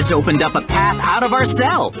cool! We just opened up a path out of our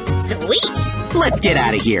cell. Sweet! Let's get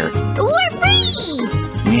out of here. We're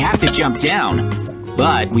free! We have to jump down,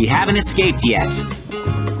 but we haven't escaped yet.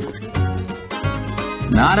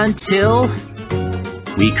 Not until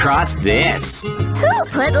we cross this. Who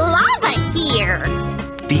put lava here?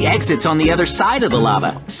 The exit's on the other side of the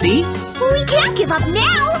lava. See? We can't give up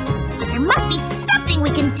now! There must be something we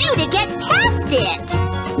can do to get past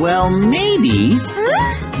it! Well, maybe.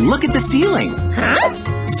 Huh? Look at the ceiling.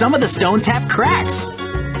 Huh? Some of the stones have cracks.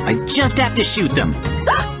 I just have to shoot them.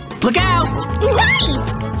 Look out!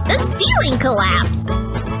 Nice! The ceiling collapsed!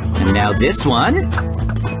 And now this one.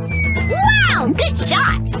 Wow! Good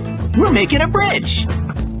shot! We're making a bridge.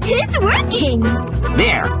 It's working!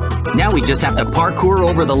 There. Now we just have to parkour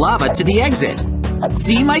over the lava to the exit.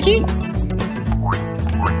 See, Mikey?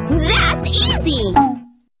 That's easy!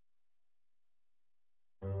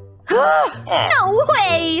 No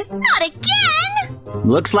way! Not again!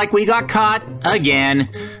 Looks like we got caught again.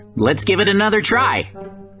 Let's give it another try.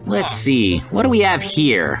 Let's see. What do we have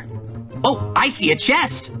here? Oh, I see a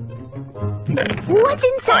chest. What's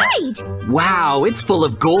inside? Wow, it's full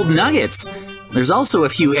of gold nuggets. There's also a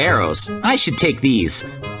few arrows. I should take these.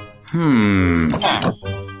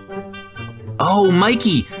 Oh,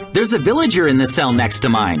 Mikey, there's a villager in the cell next to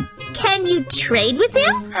mine. Can you trade with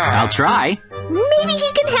him? I'll try. Maybe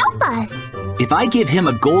he can help us. If I give him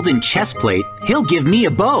a golden chest plate, he'll give me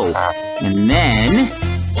a bow. And then…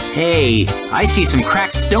 Hey, I see some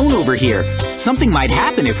cracked stone over here. Something might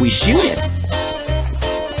happen if we shoot it.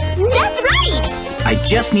 That's right! I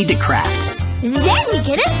just need to craft. Then we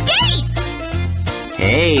can escape!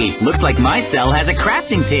 Hey, looks like my cell has a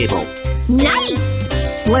crafting table.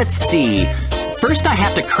 Nice! Let's see. First I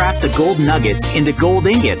have to craft the gold nuggets into gold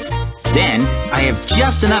ingots. Then, I have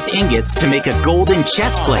just enough ingots to make a golden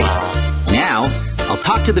chest plate. Now, I'll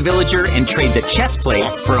talk to the villager and trade the chest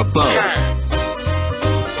plate for a bow.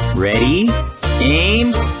 Ready,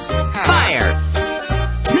 aim, fire!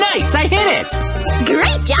 Nice, I hit it!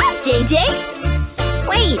 Great job, JJ!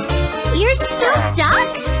 Wait, you're still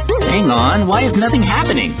stuck? Hang on, why is nothing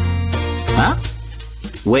happening? Huh?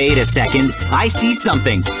 Wait a second, I see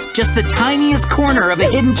something. Just the tiniest corner of a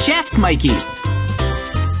hidden chest, Mikey.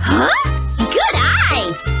 Huh? Good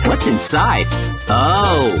eye! What's inside?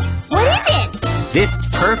 Oh, What is it? this is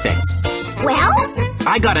perfect. Well?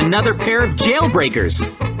 I got another pair of jailbreakers.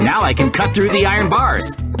 Now I can cut through the iron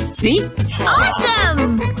bars. See?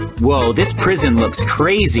 Awesome! Whoa, this prison looks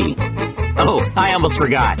crazy. Oh, I almost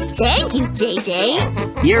forgot. Thank you,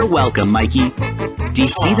 JJ. You're welcome, Mikey. Do you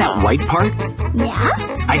see that white part? Yeah?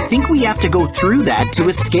 I think we have to go through that to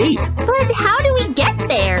escape. But how do we get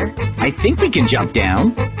there? I think we can jump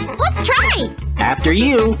down. Let's try! After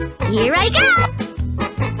you. Here I go!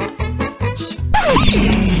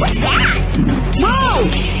 What's that? Whoa!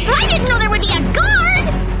 I didn't know there would be a guard!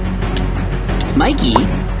 Mikey,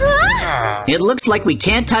 Huh? it looks like we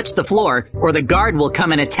can't touch the floor or the guard will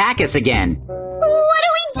come and attack us again. What do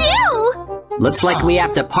we do? Looks like we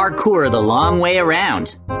have to parkour the long way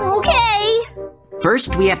around. Okay.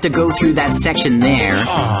 First, we have to go through that section there.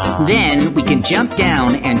 Then, we can jump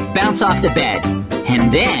down and bounce off the bed.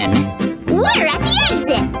 And then… We're at the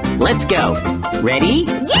exit! Let's go. Ready?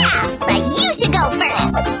 Yeah, but you should go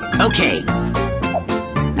first! Okay.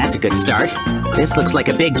 That's a good start. This looks like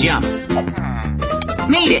a big jump.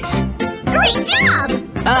 Made it! Great job!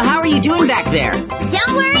 How are you doing back there?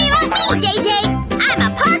 Don't worry about me, JJ!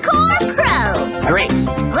 I'm a parkour pro! Great.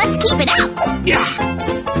 Let's keep it up! Yeah.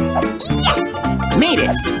 Yes! Made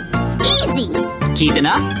it! Easy! Keeping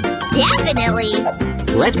up? Definitely!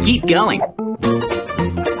 Let's keep going.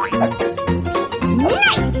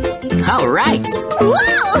 Nice! All right.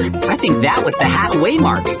 Whoa! I think that was the halfway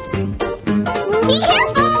mark. Be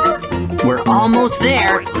careful! We're almost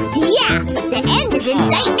there. Yeah, the end is in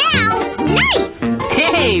sight now! Nice!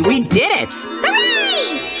 Hey, we did it!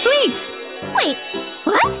 Hooray! Sweet! Wait,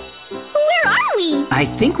 what? Where are we? I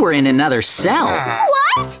think we're in another cell.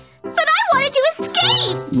 What? But I wanted to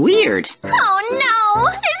escape! Weird. Oh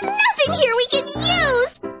no! There's nothing here we can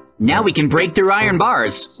use! Now we can break through iron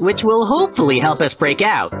bars, which will hopefully help us break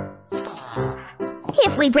out.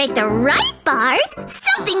 If we break the right bars,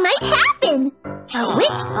 something might happen! But which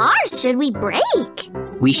bars should we break?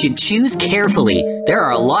 We should choose carefully. There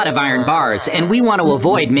are a lot of iron bars, and we want to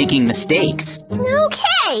avoid making mistakes.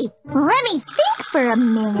 Okay, let me think for a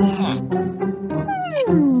minute.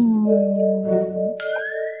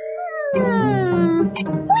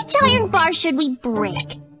 Which iron bar should we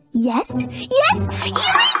break? Yes? Yes!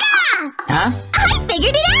 Eureka! Huh? I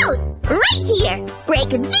figured it out! Right here! Break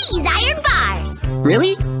these iron bars!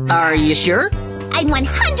 Really? Are you sure? I'm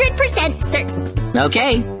 100% certain.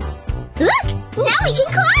 Okay. Look! Now we can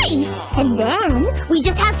climb! And then we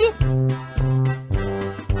just have to…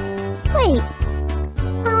 Wait.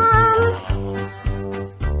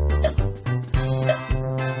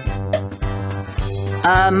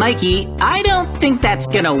 Mikey, I don't think that's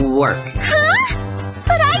gonna work. Huh?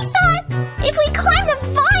 But if we climb the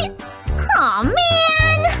vine? Aw,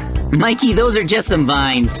 man! Mikey, those are just some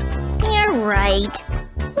vines. You're right.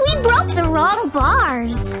 We broke the wrong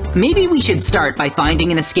bars. Maybe we should start by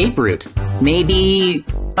finding an escape route. Maybe…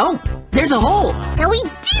 Oh, there's a hole! So we do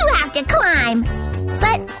have to climb.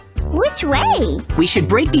 But which way? We should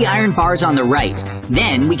break the iron bars on the right.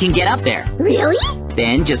 Then we can get up there. Really?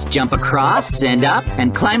 Then just jump across and up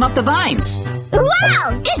and climb up the vines.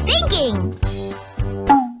 Wow, good thinking.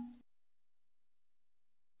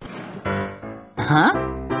 Huh?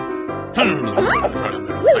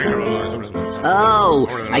 Oh,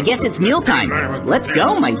 I guess it's mealtime. Let's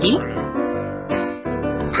go, Mikey.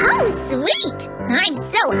 Oh, sweet! I'm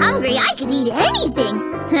so hungry I could eat anything.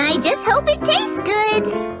 I just hope it tastes good.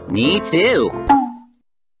 Me too.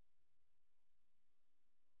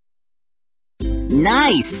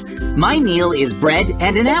 Nice! My meal is bread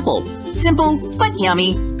and an apple. Simple, but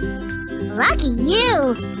yummy. Lucky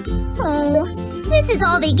you. Oh, this is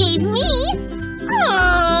all they gave me.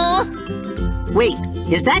 Oh. Wait,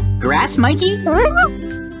 is that grass, Mikey?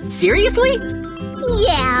 Seriously?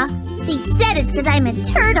 Yeah, they said it's because I'm a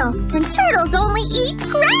turtle, and turtles only eat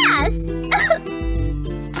grass.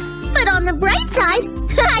 But on the bright side,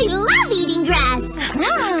 I love eating grass.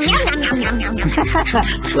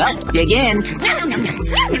 Well, dig in.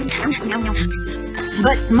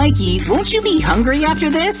 But, Mikey, won't you be hungry after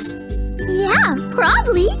this? Yeah,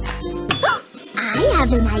 probably. I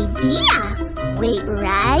have an idea. Wait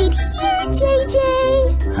right here, JJ.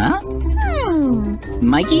 Huh?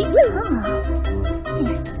 Mikey?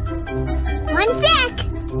 One sec.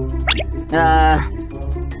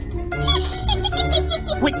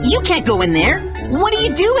 Wait, you can't go in there. What are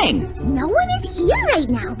you doing? No one is here right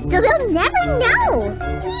now, so they'll never know.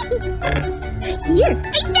 Here,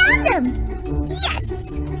 I found them. Yes.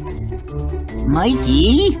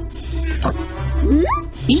 Mikey?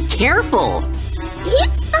 Be careful.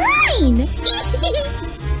 It's fine.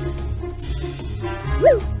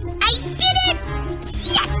 I did it.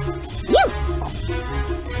 Yes. You.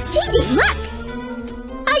 JJ, look.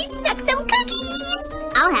 I snuck some cookies.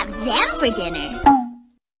 I'll have them for dinner.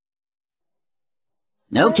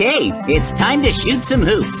 Okay, it's time to shoot some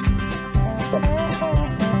hoops.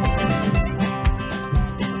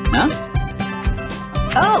 Huh?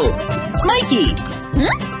 Oh, Mikey!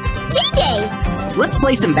 Huh? JJ! Let's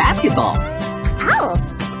play some basketball. Oh,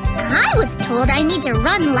 I was told I need to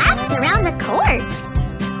run laps around the court.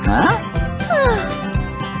 Huh?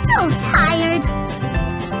 So tired.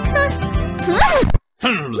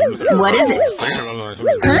 What is it?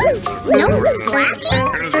 Huh? No slacking?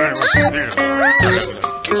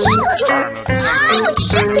 I was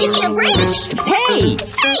just taking a break. Hey!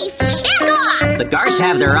 Hey, back off! The guards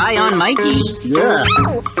have their eye on Mikey. Ugh.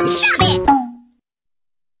 No, stop it!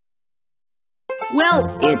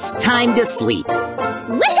 Well, it's time to sleep.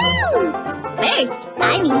 Woohoo! First,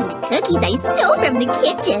 I'm eating the cookies I stole from the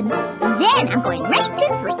kitchen. Then I'm going right to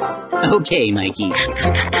sleep. Okay, Mikey.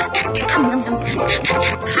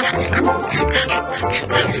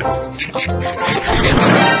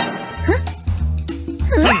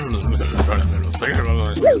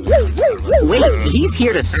 Wait, he's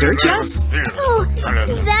here to search us? Oh,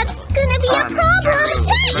 that's gonna be a problem.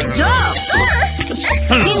 Hey! Go!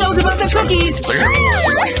 He knows about the cookies! Ow!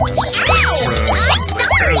 I'm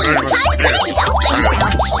sorry! I couldn't help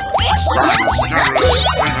myself!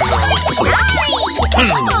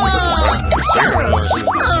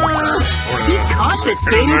 He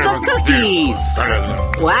confiscated the cookies!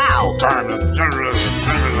 Wow!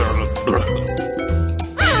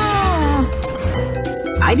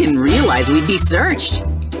 I didn't realize we'd be searched.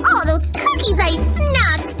 All those cookies I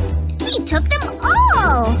snuck! He took them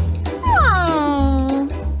all!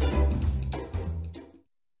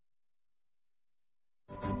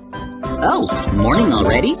 Oh, morning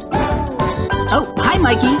already? Oh, hi,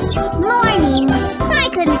 Mikey. Morning! I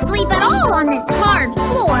couldn't sleep at all on this hard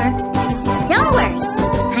floor. Don't worry,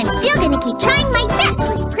 I'm still gonna keep trying my best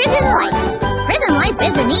with prison life. Prison life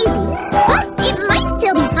isn't easy, but it might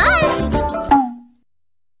still be fun.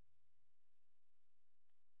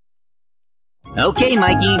 Okay,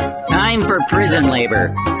 Mikey, time for prison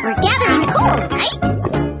labor. We're gathering coal, right?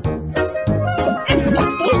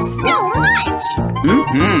 There's so much!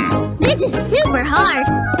 This is super hard.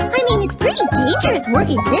 I mean, it's pretty dangerous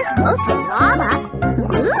working this close to lava.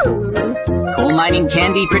 Ooh. Coal mining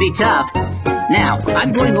can be pretty tough. Now,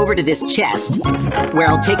 I'm going over to this chest, where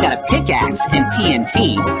I'll take out a pickaxe and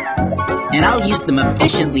TNT, and I'll use them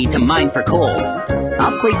efficiently to mine for coal.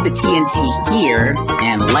 I'll place the TNT here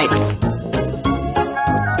and light it.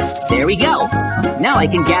 There we go! Now I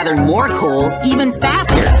can gather more coal even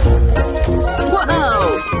faster!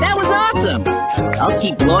 Whoa! That was awesome! Awesome! I'll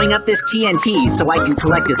keep blowing up this TNT so I can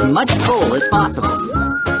collect as much coal as possible.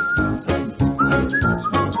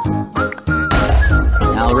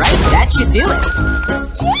 Alright, that should do it.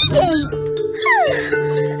 JJ!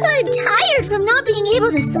 I'm tired from not being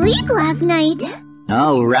able to sleep last night.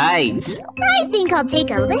 Oh, right. I think I'll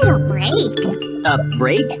take a little break. A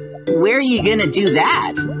break? Where are you gonna do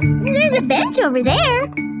that? There's a bench over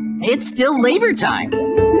there. It's still labor time.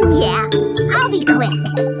 Yeah, I'll be quick.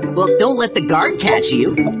 Well, don't let the guard catch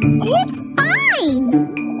you. It's fine.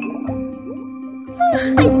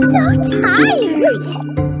 I'm so tired.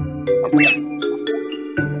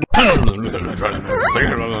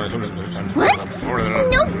 What?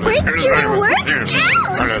 No breaks during work? Ouch!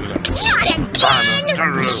 Not again! Oh, I'm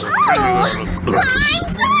sorry!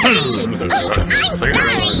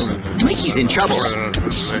 Mikey's in trouble. I'm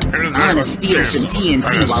gonna steal some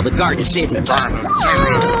TNT while the guard is busy.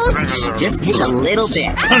 Just take a little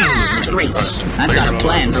bit. Great. I've got a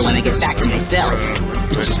plan for when I get back to my cell. Ow!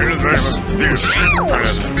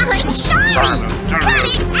 I'm sorry! Cut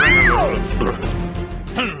it out!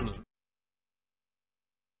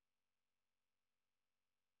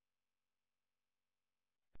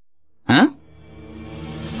 Huh?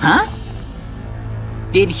 Huh?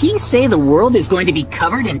 Did he say the world is going to be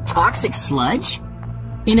covered in toxic sludge?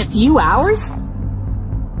 In a few hours?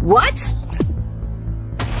 What?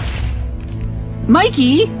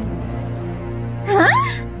 Mikey?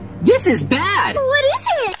 Huh? This is bad! What is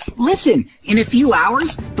it? Listen, in a few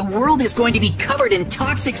hours, the world is going to be covered in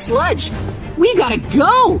toxic sludge. We gotta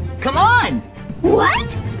go! Come on!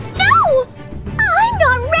 What? No! I'm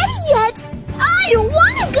not ready yet! I don't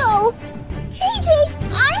want to go!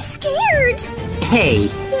 JJ, I'm scared! Hey,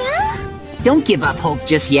 Yeah? don't give up hope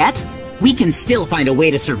just yet. We can still find a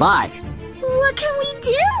way to survive. What can we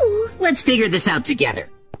do? Let's figure this out together.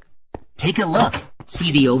 Take a look.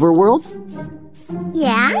 See the overworld?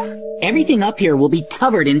 Yeah? Everything up here will be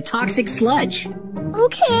covered in toxic sludge.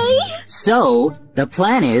 Okay. So, the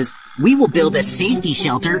plan is, we will build a safety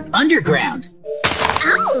shelter underground.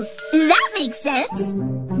 Oh, that makes sense.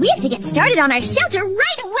 We have to get started on our shelter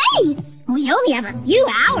right away. We only have a few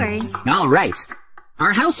hours. All right.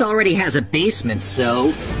 Our house already has a basement,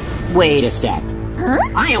 so... Wait a sec. Huh?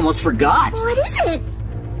 I almost forgot. What is it?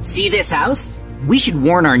 See this house? We should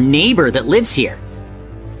warn our neighbor that lives here.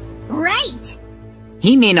 Right.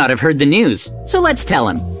 He may not have heard the news, so let's tell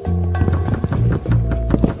him.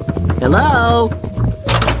 Hello?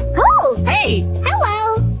 Oh! Hey!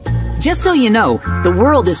 Hello! Just so you know, the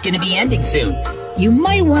world is going to be ending soon. You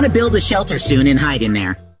might want to build a shelter soon and hide in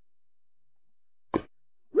there.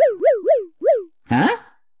 Huh?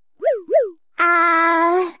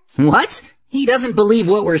 What? He doesn't believe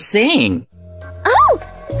what we're saying. Oh,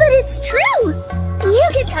 but it's true. You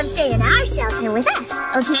can come stay in our shelter with us,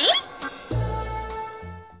 okay?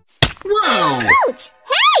 Whoa! Ouch!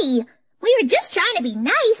 Hey! We were just trying to be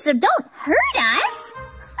nice, so don't hurt us.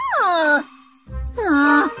 Oh.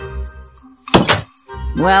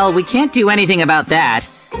 Well, we can't do anything about that.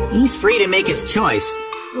 He's free to make his choice.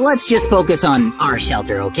 Let's just focus on our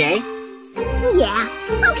shelter, okay? Yeah,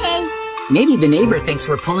 okay. Maybe the neighbor thinks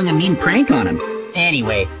we're pulling a mean prank on him.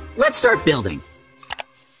 Anyway, let's start building.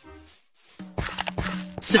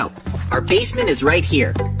 So, our basement is right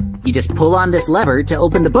here. You just pull on this lever to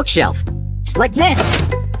open the bookshelf. Like this!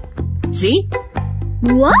 See?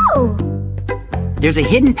 Whoa! There's a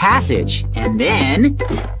hidden passage, and then...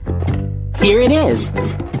 here it is.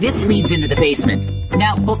 This leads into the basement.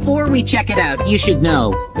 Now, before we check it out, you should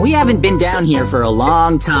know, we haven't been down here for a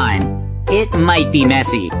long time. It might be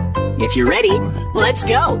messy. If you're ready, let's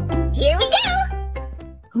go! Here we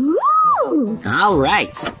go! Ooh! All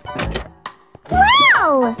right.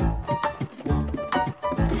 Wow!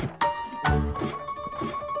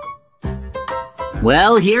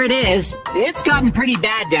 Well, here it is. It's gotten pretty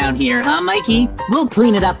bad down here, huh, Mikey? We'll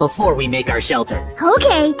clean it up before we make our shelter.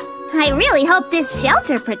 Okay. I really hope this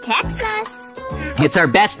shelter protects us. It's our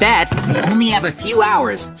best bet. We only have a few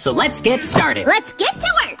hours, so let's get started. Let's get to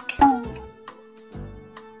work!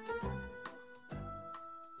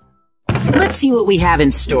 Let's see what we have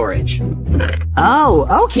in storage.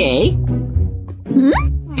 Oh, okay.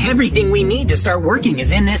 Everything we need to start working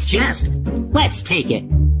is in this chest. Let's take it.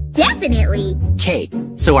 Definitely. Okay,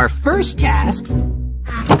 so our first task...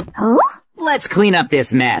 Oh? let's clean up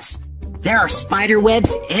this mess. There are spider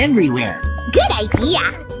webs everywhere. Good idea.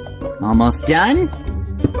 Almost done?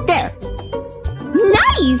 There.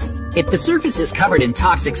 Nice! If the surface is covered in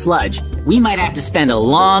toxic sludge, we might have to spend a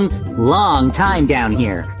long, long time down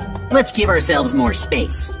here. Let's give ourselves more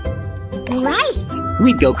space. Right.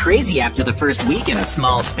 We'd go crazy after the first week in a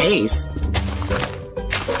small space.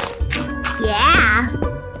 Yeah.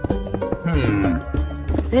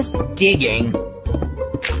 This digging...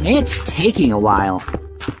 it's taking a while.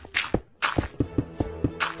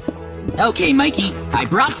 Okay, Mikey, I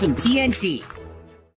brought some TNT.